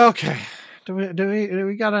 Okay. Do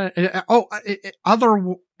we got any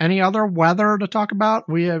other weather to talk about?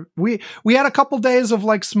 We had a couple days of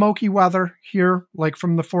smoky weather here,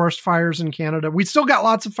 from the forest fires in Canada. We still got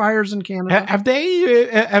lots of fires in Canada. Have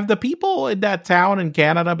the people in that town in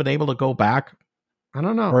Canada been able to go back? I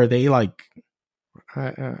don't know. Or are they I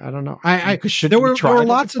don't know. There were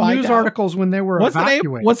lots of news articles when they were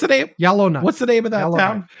evacuating. What's the name? Yellowknife. What's the name of that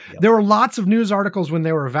town? There were lots of news articles when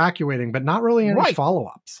they were evacuating, but not really any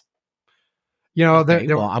follow-ups.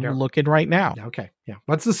 I'm looking right now. Okay. Yeah.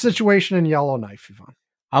 What's the situation in Yellowknife, Yvonne?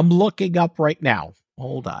 I'm looking up right now.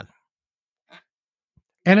 Hold on.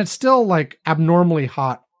 And it's still abnormally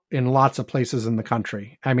hot in lots of places in the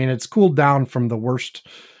country. I mean, it's cooled down from the worst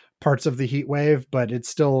parts of the heat wave, but it's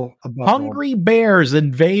still above Hungry bears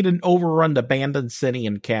invade and overrun the abandoned city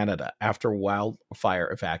in Canada after wildfire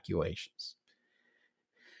evacuations.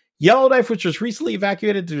 Yellowknife, which was recently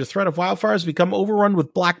evacuated due to the threat of wildfires, has become overrun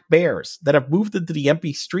with black bears that have moved into the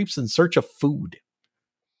empty streets in search of food.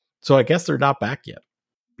 So I guess they're not back yet.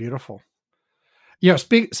 Beautiful.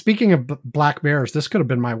 Speaking of black bears, this could have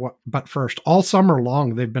been my but first. All summer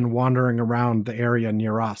long, they've been wandering around the area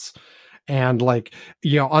near us. And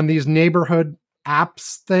on these neighborhood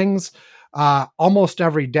apps things, almost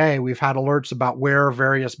every day we've had alerts about where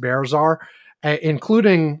various bears are,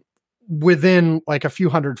 including within a few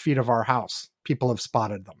hundred feet of our house. People have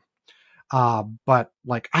spotted them. But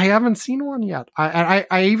I haven't seen one yet.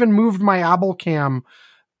 I even moved my Apple cam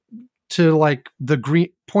to the green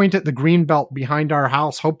point at the green belt behind our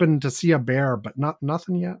house, hoping to see a bear, but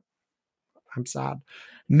nothing yet. I'm sad.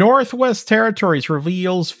 Northwest Territories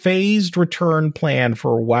reveals phased return plan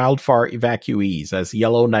for wildfire evacuees as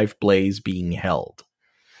Yellowknife blaze being held.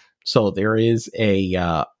 So there is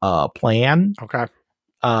a plan. Okay.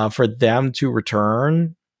 For them to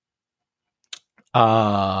return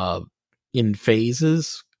in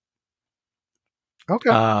phases.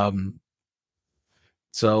 Okay.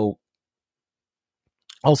 So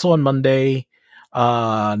also on Monday,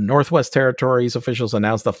 Northwest Territories officials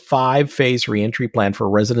announced a 5-phase reentry plan for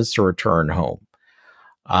residents to return home.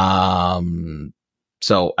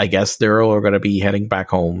 So I guess they're all going to be heading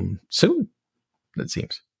back home soon, it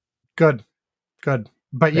seems. Good.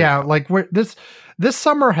 But this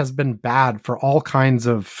summer has been bad for all kinds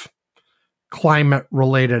of climate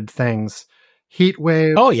related things. Heat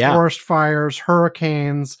waves, forest fires,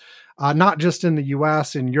 hurricanes, not just in the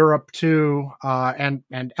US, in Europe too, and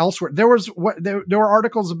elsewhere. There were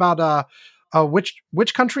articles about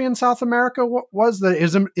which country in South America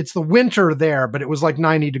it's the winter there, but it was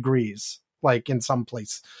 90 degrees in some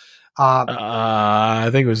place. I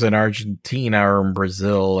think it was in Argentina or in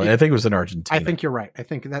Brazil. I think it was in Argentina. I think you're right. I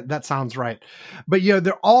think that sounds right. But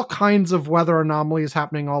there are all kinds of weather anomalies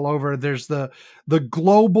happening all over. There's the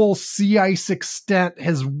global sea ice extent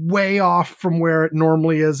is way off from where it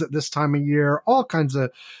normally is at this time of year. All kinds of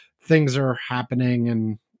things are happening,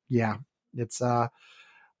 and it's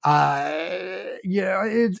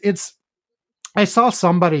it's. I saw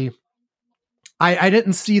somebody I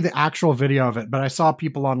didn't see the actual video of it, but I saw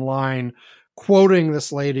people online quoting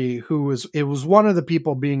this lady it was one of the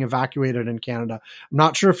people being evacuated in Canada. I'm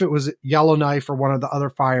not sure if it was Yellowknife or one of the other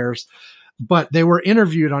fires, but they were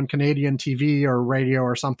interviewed on Canadian TV or radio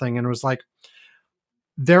or something. And it was like,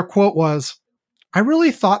 their quote was, "I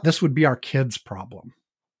really thought this would be our kids' problem."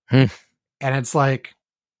 And it's like,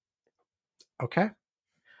 okay.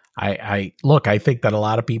 I look, I think that a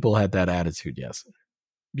lot of people had that attitude. Yes.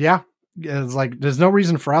 Yeah. It's like, there's no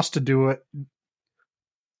reason for us to do it.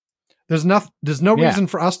 There's no reason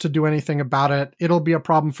for us to do anything about it. It'll be a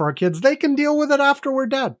problem for our kids. They can deal with it after we're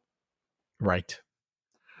dead. Right.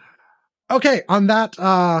 Okay. On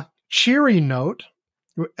that cheery note,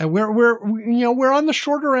 we're on the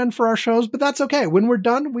shorter end for our shows, but that's okay. When we're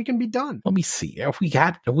done, we can be done. Let me see.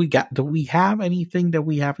 Do we have anything that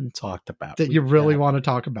we haven't talked about that you really want to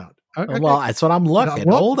talk about? Okay. Well, that's what I'm looking.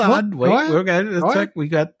 Hold on. Wait, we're going to check. We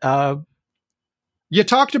got, you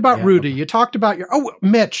talked about Rudy. You talked about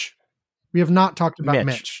Mitch. We have not talked about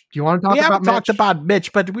Mitch. Do you want to talk about Mitch? We haven't talked about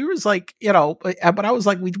Mitch, but we was like, but I was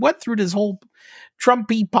like, we went through this whole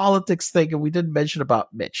Trumpy politics thing and we didn't mention about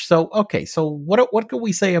Mitch. So, okay. So what can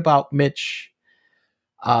we say about Mitch?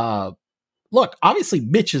 Look, obviously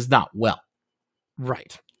Mitch is not well.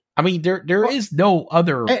 Right. I mean, there is no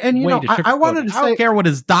other way to I wanted to say, I don't care what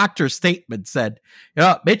his doctor's statement said.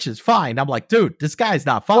 Mitch is fine. I'm like, dude, this guy's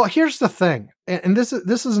not fine. Well, here's the thing. And this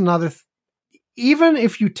is another even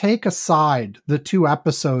if you take aside the 2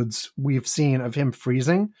 episodes we've seen of him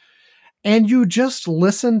freezing and you just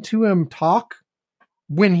listen to him talk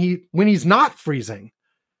when he's not freezing,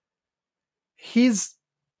 he's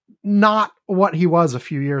not what he was a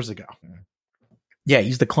few years ago. Yeah,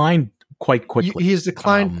 he's declined quite quickly. He's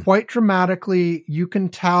declined quite dramatically. You can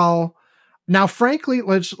tell. Now, frankly,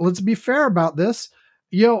 let's be fair about this.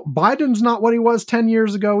 Biden's not what he was 10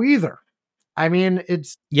 years ago either. I mean,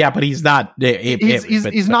 but he's not.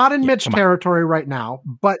 He's not in Mitch territory right now.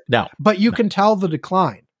 But you can tell the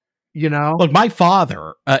decline. Look, my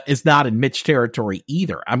father is not in Mitch territory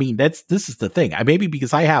either. I mean, this is the thing. Maybe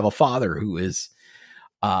because I have a father who is,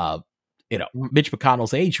 Mitch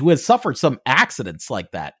McConnell's age, who has suffered some accidents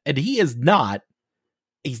like that, and he's not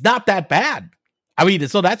that bad. I mean,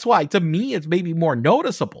 so that's why to me it's maybe more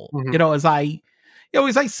noticeable. Mm-hmm. As I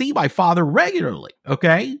see my father regularly.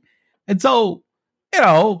 Okay. And so,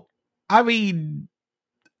 I mean,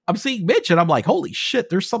 I'm seeing Mitch and I'm like, holy shit,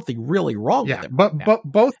 there's something really wrong with him. But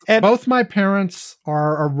both my parents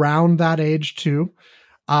are around that age too.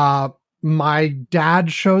 My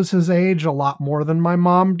dad shows his age a lot more than my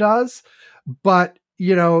mom does, but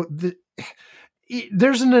there's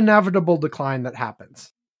an inevitable decline that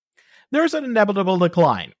happens. There's an inevitable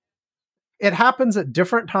decline. It happens at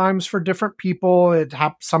different times for different people.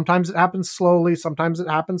 Sometimes it happens slowly. Sometimes it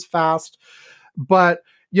happens fast. But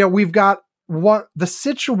we've got the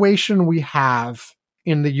situation we have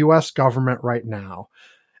in the U.S. government right now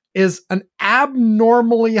is an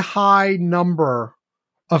abnormally high number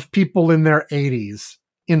of people in their 80s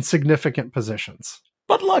in significant positions.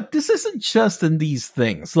 But look, this isn't just in these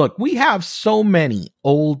things. Look, we have so many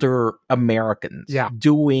older Americans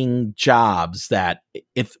doing jobs that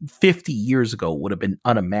if 50 years ago would have been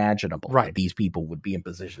unimaginable. Right. That these people would be in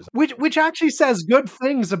positions. Which actually says good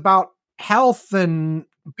things about health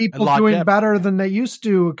people doing better than they used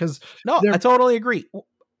to. I totally agree.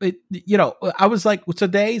 I was like,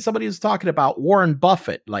 today somebody was talking about Warren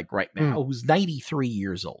Buffett, like right now, who's 93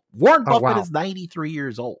 years old. Warren Buffett is 93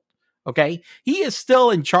 years old. Okay. He is still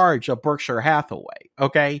in charge of Berkshire Hathaway.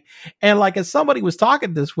 Okay. And like, as somebody was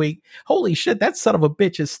talking this week, holy shit, that son of a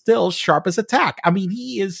bitch is still sharp as a tack. I mean,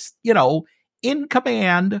 he is, in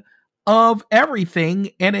command of everything.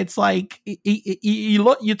 And it's like,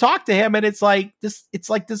 you talk to him and it's like this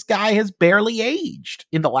guy has barely aged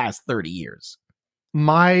in the last 30 years.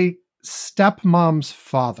 My stepmom's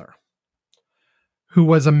father, who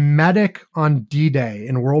was a medic on D-Day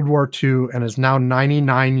in World War II and is now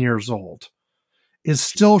 99 years old, is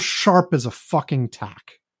still sharp as a fucking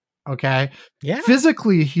tack. Okay? Yeah.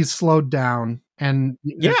 Physically, he's slowed down and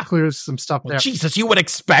clears some stuff there. Jesus, you would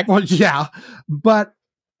expect. Well, yeah. But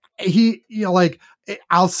he,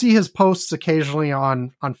 I'll see his posts occasionally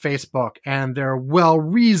on Facebook, and they're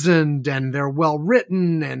well-reasoned and they're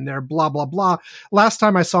well-written and they're blah, blah, blah. Last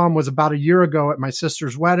time I saw him was about a year ago at my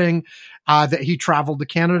sister's wedding that he traveled to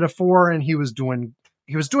Canada for, and he was doing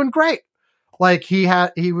great. Like he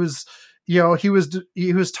was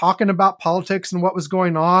talking about politics and what was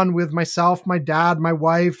going on with myself, my dad, my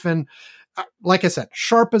wife. And like I said,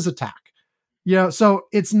 sharp as a tack, so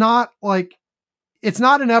it's not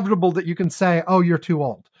inevitable that you can say, oh, you're too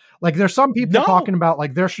old. Like there's some people talking about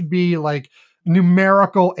like there should be like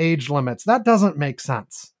numerical age limits. That doesn't make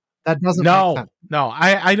sense. That doesn't make sense. No,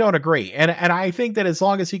 I don't agree. And I think that as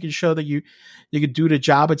long as he can show that you can do the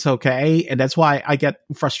job, it's okay. And that's why I get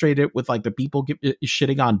frustrated with like the people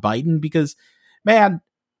shitting on Biden, because, man,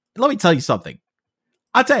 let me tell you something.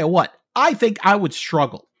 I'll tell you what, I think I would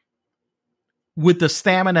struggle with the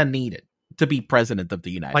stamina needed to be president of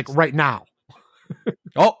the United States. Like right now.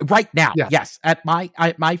 Oh, right now. Yes. Yes. At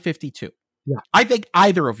my 52. Yeah. I think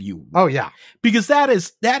either of you. Oh yeah. Because that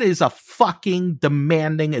is a fucking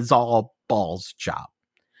demanding as all balls job.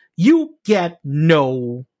 You get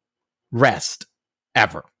no rest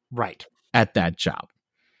ever. Right. At that job.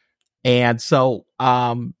 And so,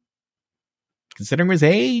 considering his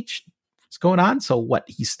age, what's going on? So what?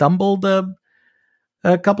 He stumbled a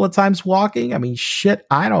couple of times walking. I mean, shit,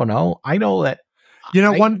 I don't know. I know that.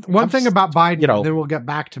 One thing about Biden, then we'll get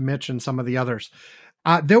back to Mitch and some of the others.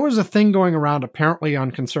 There was a thing going around apparently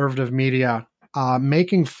on conservative media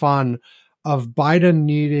making fun of Biden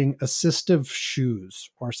needing assistive shoes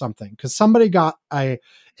or something, because somebody got a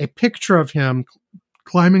picture of him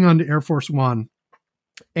climbing onto Air Force One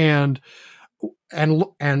and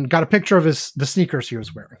got a picture of the sneakers he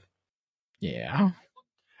was wearing. Yeah.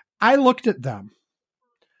 I looked at them.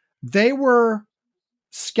 They were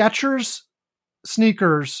Skechers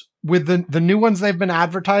sneakers with the new ones they've been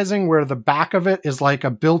advertising, where the back of it is like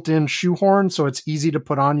a built-in shoehorn, so it's easy to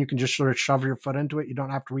put on. You can just sort of shove your foot into it. You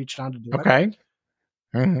don't have to reach down to do it. Okay.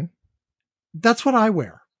 Mm-hmm. That's what I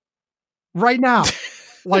wear right now.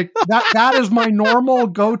 Like that is my normal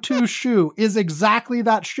go-to shoe, is exactly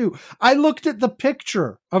that shoe. I looked at the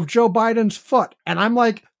picture of Joe Biden's foot and I'm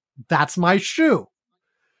like, that's my shoe.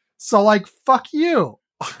 So like, fuck you.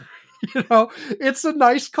 It's a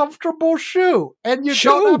nice, comfortable shoe, and you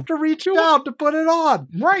don't have to reach down to put it on.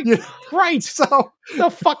 Right. Right. So the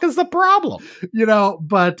fuck is the problem?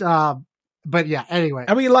 But yeah, anyway.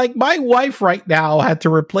 I mean, like, my wife right now had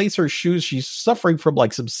to replace her shoes. She's suffering from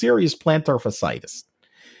like some serious plantar fasciitis.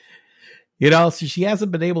 So she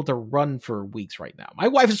hasn't been able to run for weeks right now. My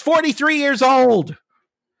wife is 43 years old.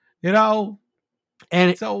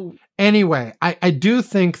 And so anyway, I do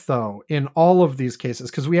think though, in all of these cases,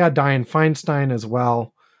 because we had Dianne Feinstein as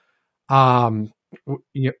well. I mean,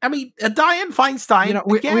 Dianne Feinstein,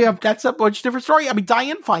 we have, that's a much different story. I mean,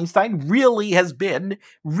 Dianne Feinstein really has been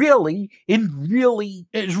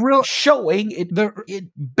showing it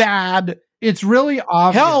bad. It's really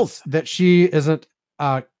obvious health that she isn't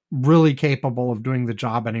really capable of doing the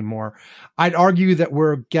job anymore. I'd argue that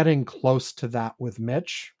we're getting close to that with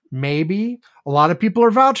Mitch. Maybe a lot of people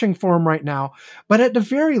are vouching for him right now, but at the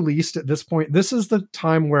very least, at this point, this is the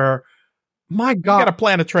time where, my God, you got to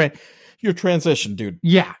plan your transition, dude.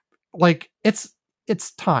 Yeah, like it's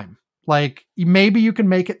time. Like maybe you can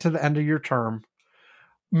make it to the end of your term.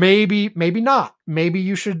 Maybe not. Maybe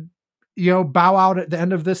you should, bow out at the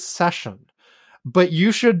end of this session. But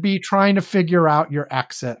you should be trying to figure out your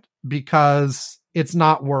exit, because it's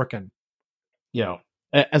not working.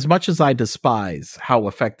 As much as I despise how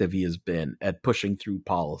effective he has been at pushing through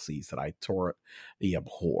policies that I thoroughly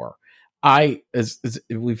abhor, as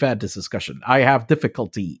we've had this discussion, I have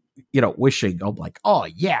difficulty, wishing, I'm like, oh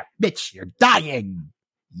yeah, Mitch, you're dying.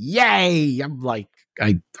 Yay. I'm like,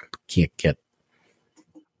 I can't get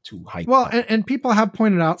too hyped. Well, and people have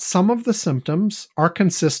pointed out some of the symptoms are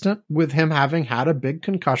consistent with him having had a big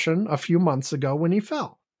concussion a few months ago when he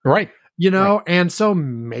fell. Right. Right. And so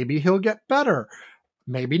maybe he'll get better.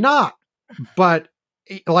 Maybe not. But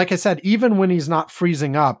like I said, even when he's not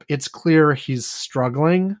freezing up, it's clear he's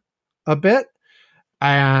struggling a bit.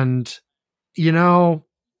 And,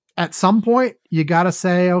 at some point you got to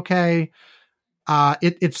say, okay,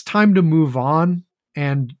 it's time to move on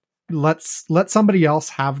and let somebody else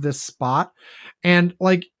have this spot. And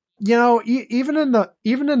like, even in the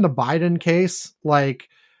Biden case, like,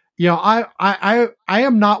 I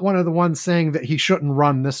am not one of the ones saying that he shouldn't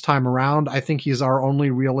run this time around. I think he's our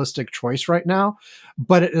only realistic choice right now.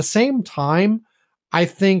 But at the same time, I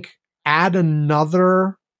think add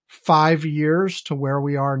another 5 years to where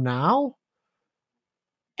we are now,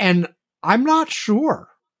 and I'm not sure.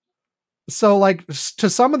 So like, to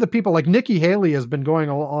some of the people, like Nikki Haley has been going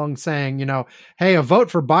along saying, hey, a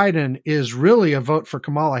vote for Biden is really a vote for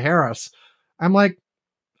Kamala Harris. I'm like,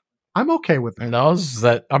 I'm okay with that. No,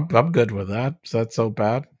 I'm good with that. Is that so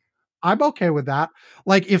bad? I'm okay with that.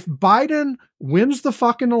 Like, if Biden wins the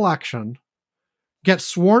fucking election, gets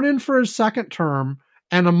sworn in for his second term,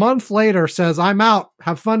 and a month later says, I'm out,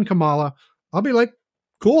 have fun, Kamala, I'll be like,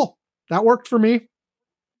 cool, that worked for me.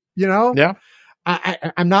 Yeah.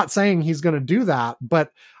 I'm not saying he's going to do that,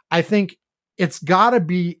 but I think it's got to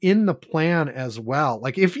be in the plan as well.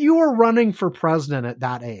 Like if you are running for president at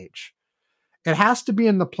that age, it has to be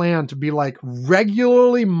in the plan to be like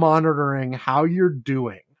regularly monitoring how you're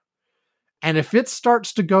doing. And if it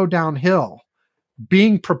starts to go downhill,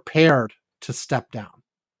 being prepared to step down,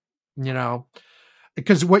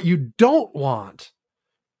 because what you don't want,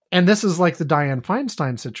 and this is like the Dianne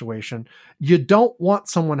Feinstein situation, you don't want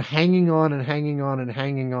someone hanging on and hanging on and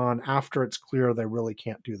hanging on after it's clear they really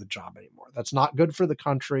can't do the job anymore. That's not good for the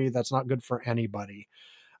country. That's not good for anybody.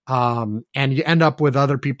 And you end up with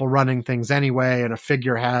other people running things anyway and a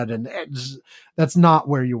figurehead, and that's not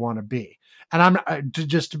where you want to be. And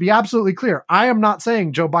just to be absolutely clear, I am not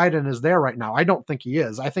saying Joe Biden is there right now. I don't think he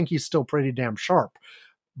is. I think he's still pretty damn sharp,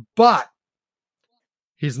 but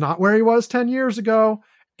he's not where he was 10 years ago.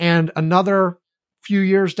 And another few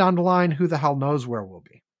years down the line, who the hell knows where we'll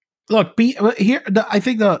be. Look, here, I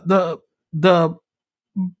think the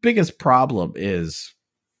biggest problem is,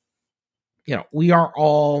 we are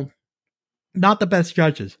all not the best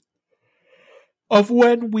judges of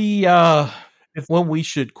when we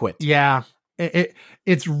should quit. Yeah.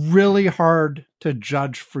 It's really hard to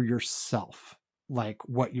judge for yourself, like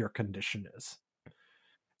what your condition is.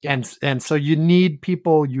 And so you need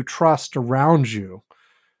people you trust around you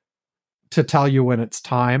to tell you when it's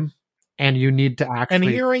time, and you need to actually. And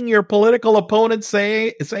hearing your political opponent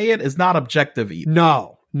say it is not objective either.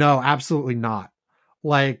 No, absolutely not.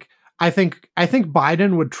 Like, I think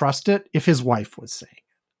Biden would trust it if his wife was saying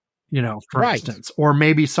it, for instance, or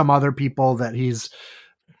maybe some other people that he's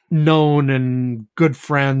known and good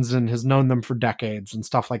friends and has known them for decades and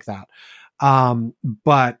stuff like that.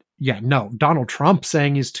 But yeah, no, Donald Trump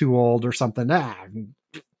saying he's too old or something.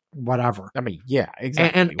 Whatever. I mean, yeah,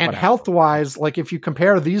 exactly. And health wise, like if you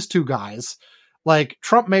compare these two guys, like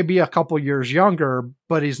Trump may be a couple years younger,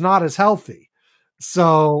 but he's not as healthy.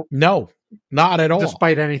 So no, not at all.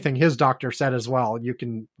 Despite anything his doctor said as well, you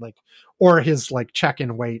can or his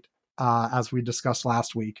check-in weight, as we discussed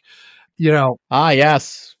last week,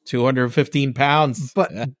 yes, 215 pounds.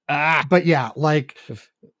 But yeah,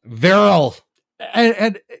 virile.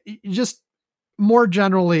 And just more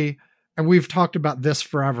generally, and we've talked about this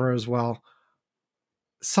forever as well.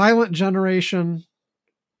 Silent generation,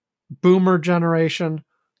 boomer generation,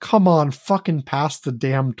 come on, fucking pass the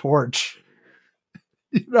damn torch.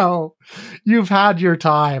 You've had your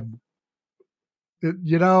time.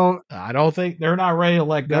 I don't think they're not ready to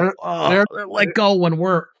let go. They're let go when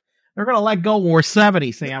they're going to let go when we're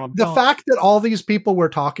 70, Sam. The fact that all these people we're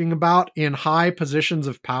talking about in high positions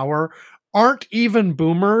of power aren't even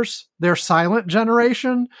boomers, they're silent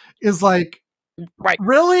generation, is right.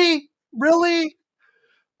 Really?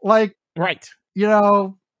 Right.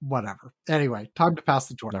 Whatever. Anyway, time to pass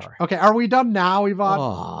the torch. Right. Okay, are we done now,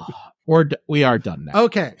 Yvonne? We are done now.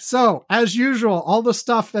 Okay, so as usual, all the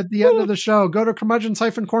stuff at the end of the show, go to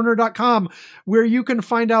curmudgeons-corner.com where you can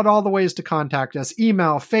find out all the ways to contact us.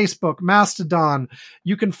 Email, Facebook, Mastodon.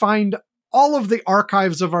 You can find all of the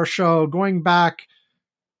archives of our show going back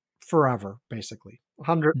forever, basically.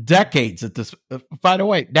 100 decades at this. By the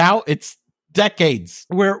way, now it's decades.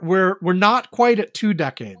 We're not quite at 2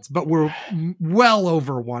 decades, but we're well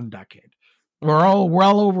over 1 decade. We're all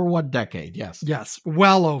well over 1 decade. Yes,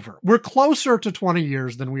 well over. We're closer to 20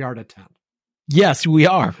 years than we are to 10. Yes, we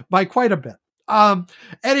are by quite a bit.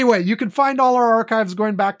 Anyway, you can find all our archives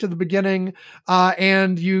going back to the beginning,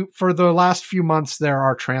 and for the last few months there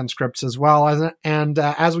are transcripts as well. And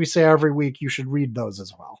as we say every week, you should read those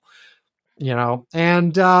as well.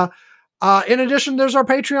 And in addition, there's our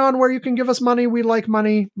Patreon where you can give us money. We like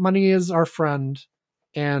money. Money is our friend.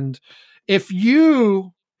 And if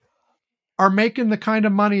you are making the kind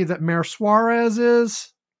of money that Mayor Suarez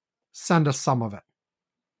is, send us some of it.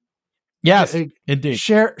 Yes, indeed.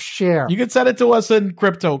 Share. You can send it to us in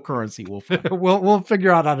cryptocurrency. We'll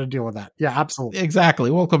figure out how to deal with that. Yeah, absolutely. Exactly.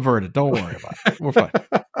 We'll convert it. Don't worry about it. We're fine.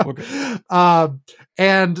 We're good.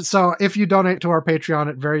 And so if you donate to our Patreon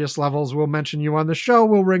at various levels, we'll mention you on the show.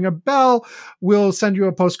 We'll ring a bell. We'll send you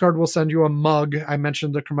a postcard. We'll send you a mug. I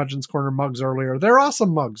mentioned the Curmudgeon's Corner mugs earlier. They're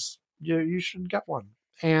awesome mugs. You should get one.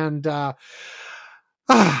 And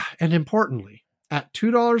importantly, at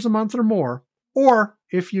 $2 a month or more, or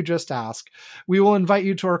if you just ask, we will invite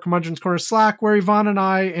you to our Curmudgeon's Corner Slack, where Yvonne and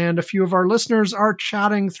I and a few of our listeners are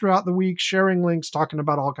chatting throughout the week, sharing links, talking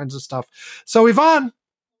about all kinds of stuff. So Yvonne,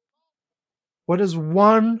 what is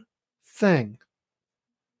one thing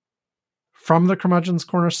from the Curmudgeon's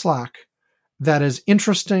Corner Slack that is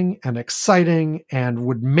interesting and exciting and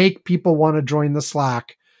would make people want to join the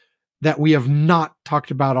Slack that we have not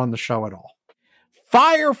talked about on the show at all?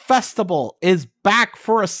 Fire Festival is back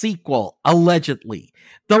for a sequel, allegedly.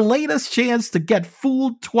 The latest chance to get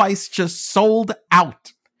fooled twice just sold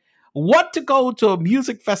out. Want to go to a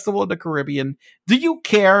music festival in the Caribbean? Do you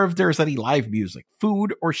care if there's any live music,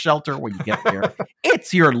 food, or shelter when you get there?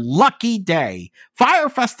 It's your lucky day. Fire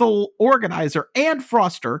Festival organizer and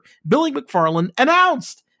froster Billy McFarland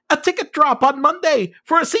announced a ticket drop on Monday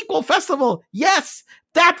for a sequel festival. Yes,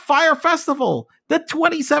 that Fire Festival. The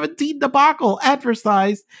 2017 debacle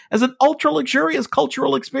advertised as an ultra-luxurious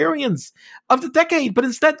cultural experience of the decade, but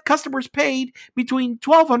instead customers paid between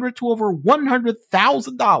 $1,200 to over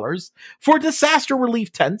 $100,000 for disaster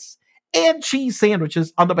relief tents and cheese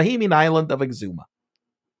sandwiches on the Bahamian island of Exuma.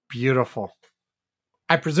 Beautiful.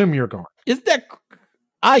 I presume you're going. Isn't that...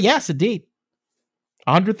 yes, indeed.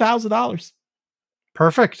 $100,000.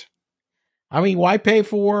 Perfect. I mean, why pay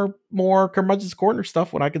for more Curmudgeon's Corner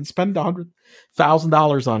stuff when I can spend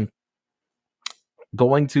 $100,000 on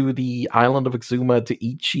going to the island of Exuma to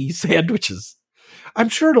eat cheese sandwiches? I'm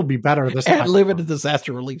sure it'll be better this time. And live in a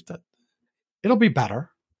disaster relief tent. It'll be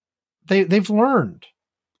better. They've learned.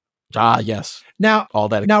 Yes. Now, all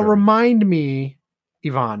that. Now, remind me,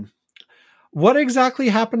 Yvonne, what exactly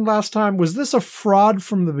happened last time? Was this a fraud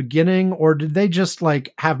from the beginning, or did they just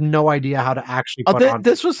like have no idea how to actually put on?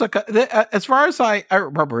 This was as far as I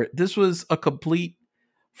remember it, this was a complete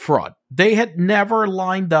fraud. They had never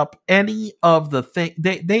lined up any of the thing.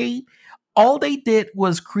 They all they did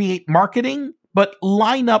was create marketing, but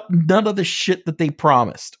line up none of the shit that they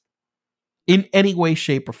promised in any way,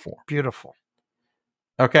 shape, or form. Beautiful.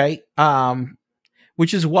 Okay.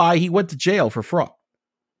 Which is why he went to jail for fraud.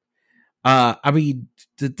 I mean,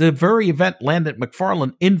 the very event landed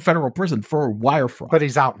McFarland in federal prison for wire fraud. But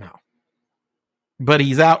he's out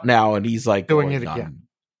now. And he's like doing it again.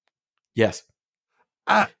 Yes.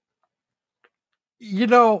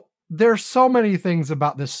 There's so many things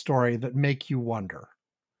about this story that make you wonder.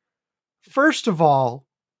 First of all,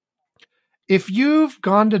 if you've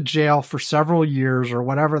gone to jail for several years or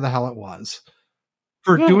whatever the hell it was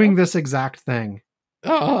for doing this exact thing,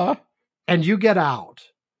 and you get out,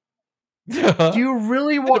 do you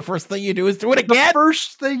really want... The first thing you do is do it again? The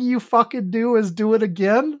first thing you fucking do is do it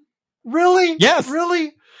again? Really? Yes.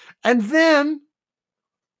 Really? And then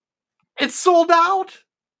it's sold out?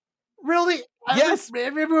 Really? Yes.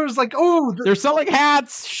 Everyone was like, oh, they're selling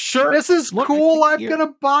hats, shirts. This is cool. I'm going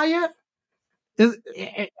to buy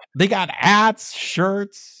it. They got hats,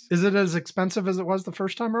 shirts. Is it as expensive as it was the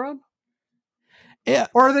first time around? Yeah.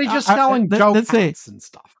 Or are they just selling joke hats and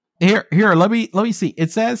stuff? Here. Let me see.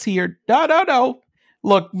 It says here. No.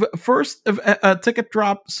 Look, first ticket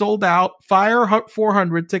drop sold out. Fire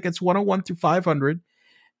 400 tickets, 101 through 500.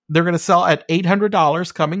 They're going to sell at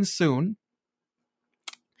 $800 coming soon,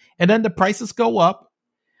 and then the prices go up.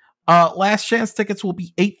 Last chance tickets will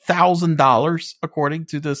be $8,000 according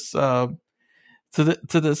to this to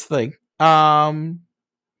this thing. Apparently,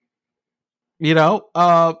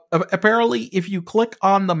 if you click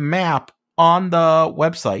on the map on the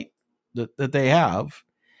website that they have,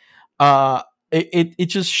 it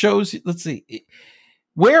just shows. Let's see,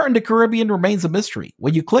 where in the Caribbean remains a mystery.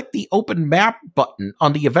 When you click the open map button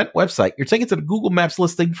on the event website, you're taken to the Google Maps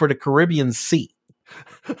listing for the Caribbean Sea,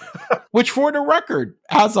 which, for the record,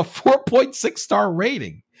 has a 4.6 star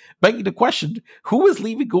rating. Begging the question, who is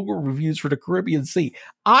leaving Google reviews for the Caribbean Sea?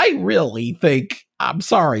 I really think, I'm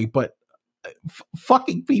sorry, but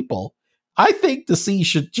fucking people, I think the sea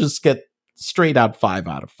should just get straight out 5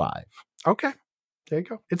 out of 5. Okay. There you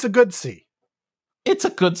go. It's a good sea. It's a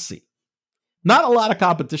good sea. Not a lot of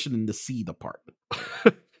competition in the sea department.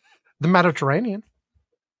 The Mediterranean.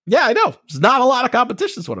 Yeah, I know. There's not a lot of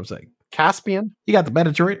competition is what I'm saying. Caspian. You got the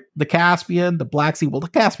Mediterranean, the Caspian, the Black Sea. Well, the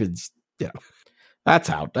Caspian's,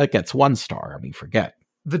 that's out. That gets 1 star. I mean, forget.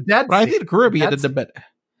 The Dead Sea. But I think the Caribbean,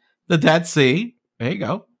 the Dead Sea. There you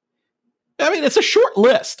go. I mean, it's a short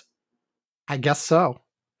list. I guess so.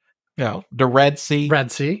 The Red Sea.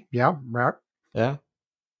 Red Sea. Yeah. Yeah.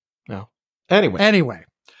 No. Anyway,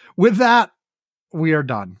 with that, we are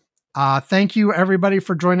done. Thank you, everybody,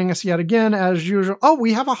 for joining us yet again, as usual. Oh,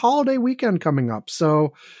 we have a holiday weekend coming up.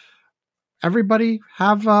 So everybody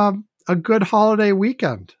have a good holiday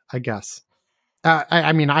weekend, I guess.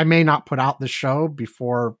 I mean, I may not put out the show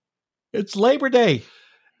before. It's Labor Day.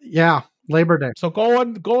 Yeah, Labor Day. So go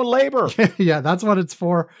on labor. Yeah, that's what it's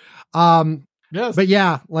for. Yes. But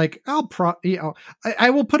yeah, like I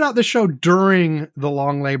will put out the show during the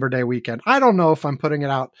long Labor Day weekend. I don't know if I'm putting it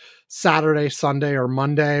out Saturday, Sunday, or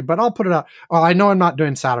Monday, but I'll put it out. Oh, I know I'm not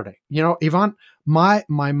doing Saturday. Yvonne, my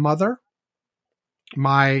mother,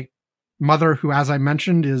 my mother, who, as I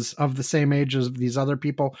mentioned, is of the same age as these other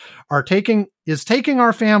people, is taking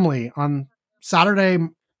our family on Saturday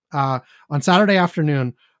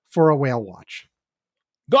afternoon for a whale watch.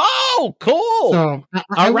 Oh, cool. So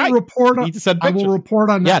I will report. You need to send I pictures. will report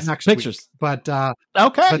on that next pictures. week. But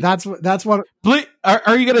okay, but that's what. Please,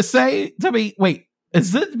 are you going to say to me? Wait,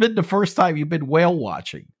 has this been the first time you've been whale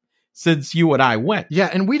watching since you and I went? Yeah,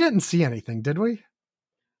 and we didn't see anything, did we?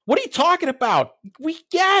 What are you talking about?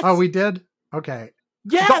 Oh, we did. Okay.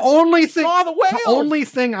 Yes, the only thing, saw the whale. The only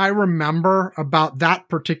thing I remember about that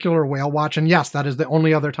particular whale watch, and yes, that is the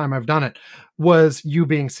only other time I've done it, was you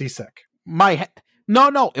being seasick.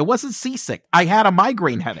 No, it wasn't seasick. I had a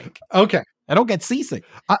migraine headache. Okay. I don't get seasick.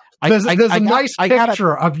 There's a nice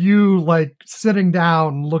picture of you like sitting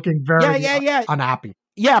down, looking very unhappy.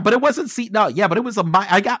 Yeah, but it wasn't but it was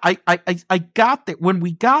I got there when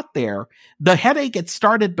we got there. The headache had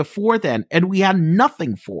started before then, and we had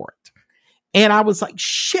nothing for it. And I was like,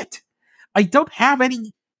 shit, I don't have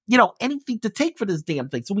anything to take for this damn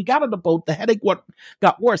thing. So we got on the boat. The headache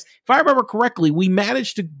got worse. If I remember correctly, we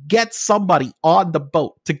managed to get somebody on the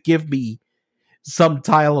boat to give me some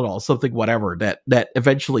Tylenol, something, whatever, that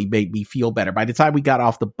eventually made me feel better. By the time we got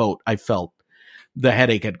off the boat, I felt the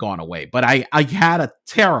headache had gone away. But I had a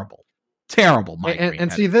terrible migraine.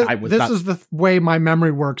 And see, this is the way my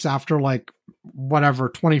memory works after like whatever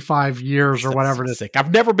 25 years or whatever it is.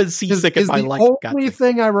 I've never been seasick in my life. The only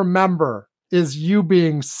thing I remember is you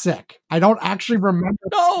being sick. I don't actually remember.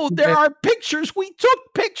 No, there are pictures. We took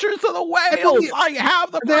pictures of the whales. I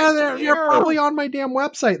have them. They're probably on my damn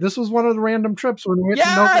website. This was one of the random trips when we went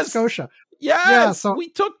to Nova Scotia. Yes, we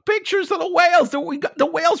took pictures of the whales. The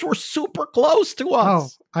whales were super close to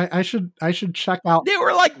us. Oh, I should check out. They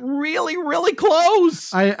were like really, really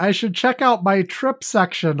close. I should check out my trip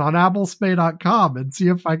section on AbelSpay.com and see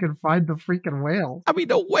if I can find the freaking whale. I mean,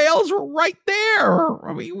 the whales were right there.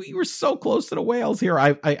 I mean, we were so close to the whales here.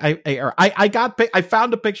 I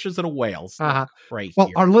found the pictures of the whales right well,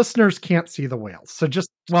 here. Our listeners can't see the whales, so just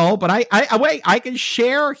but I can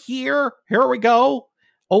share here. Here we go.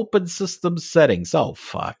 Open system settings. Oh,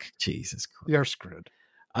 fuck. Jesus Christ. You're screwed.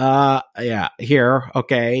 Yeah, here.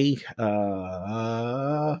 Okay.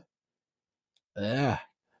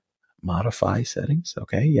 Modify settings.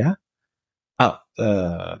 Okay, yeah. Oh,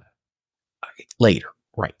 later.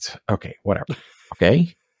 Right. Okay, whatever.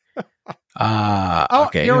 Okay.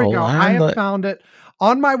 Okay. Here we go. I have found it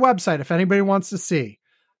on my website if anybody wants to see.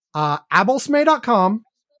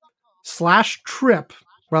 abelsmay.com/trip.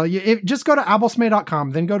 Well, just go to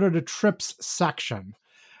abelsmay.com, then go to the trips section,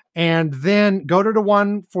 and then go to the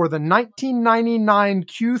one for the 1999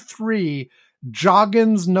 Q3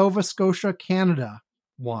 Joggins, Nova Scotia, Canada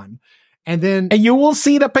one. And you will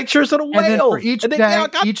see the pictures of the whales. And then for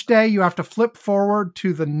each day, you have to flip forward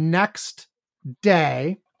to the next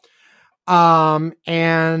day. On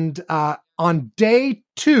day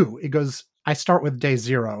 2, it goes, I start with day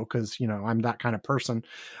 0 because, I'm that kind of person.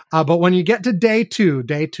 But when you get to day 2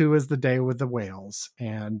 is the day with the whales,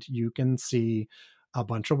 and you can see a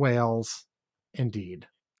bunch of whales indeed.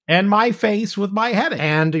 And my face with my headache.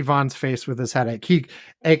 And Yvonne's face with his headache.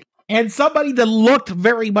 And somebody that looked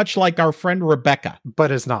very much like our friend Rebecca.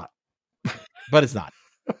 But is not.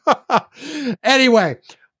 Anyway,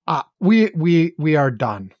 we are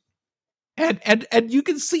done. And you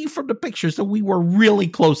can see from the pictures that we were really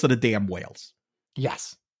close to the damn whales.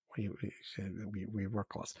 Yes, we were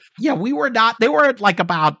close. Yeah, we were not. They were like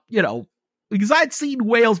about, because I'd seen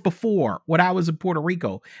whales before when I was in Puerto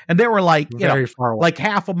Rico, and they were like, very far away, like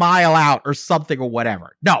half a mile out or something or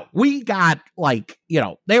whatever. No, we got like,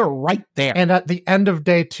 they were right there. And at the end of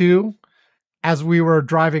day 2, as we were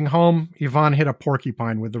driving home, Yvonne hit a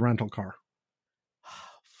porcupine with the rental car.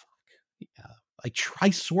 I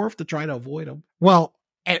swerved to try to avoid them. Well,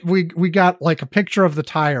 we got like a picture of the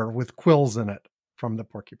tire with quills in it from the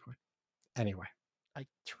porcupine. Anyway. I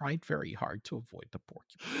tried very hard to avoid the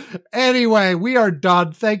porcupine. Anyway, we are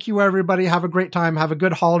done. Thank you, everybody. Have a great time. Have a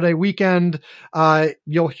good holiday weekend.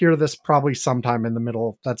 You'll hear this probably sometime in the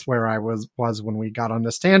middle. That's where I was when we got on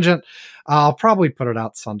this tangent. I'll probably put it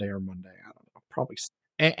out Sunday or Monday. I don't know. Probably.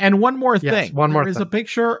 And one more thing. There is a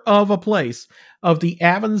picture of a place of the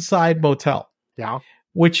Avonside Motel. Yeah.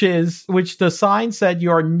 Which the sign said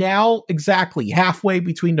you are now exactly halfway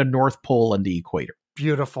between the North Pole and the equator.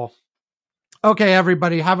 Beautiful. Okay,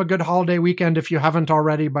 everybody, have a good holiday weekend if you haven't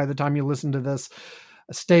already by the time you listen to this.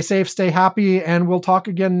 Stay safe, stay happy, and we'll talk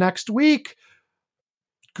again next week.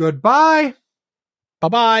 Goodbye.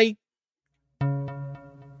 Bye-bye.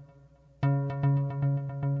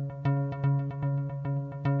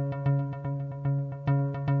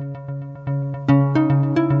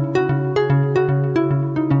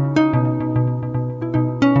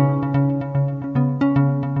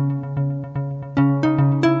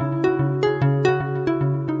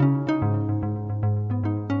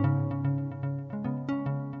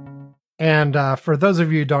 And for those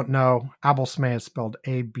of you who don't know, Abulsme is spelled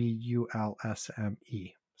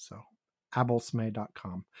Abulsme. So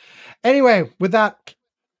abulsme.com. Anyway, with that,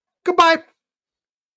 goodbye.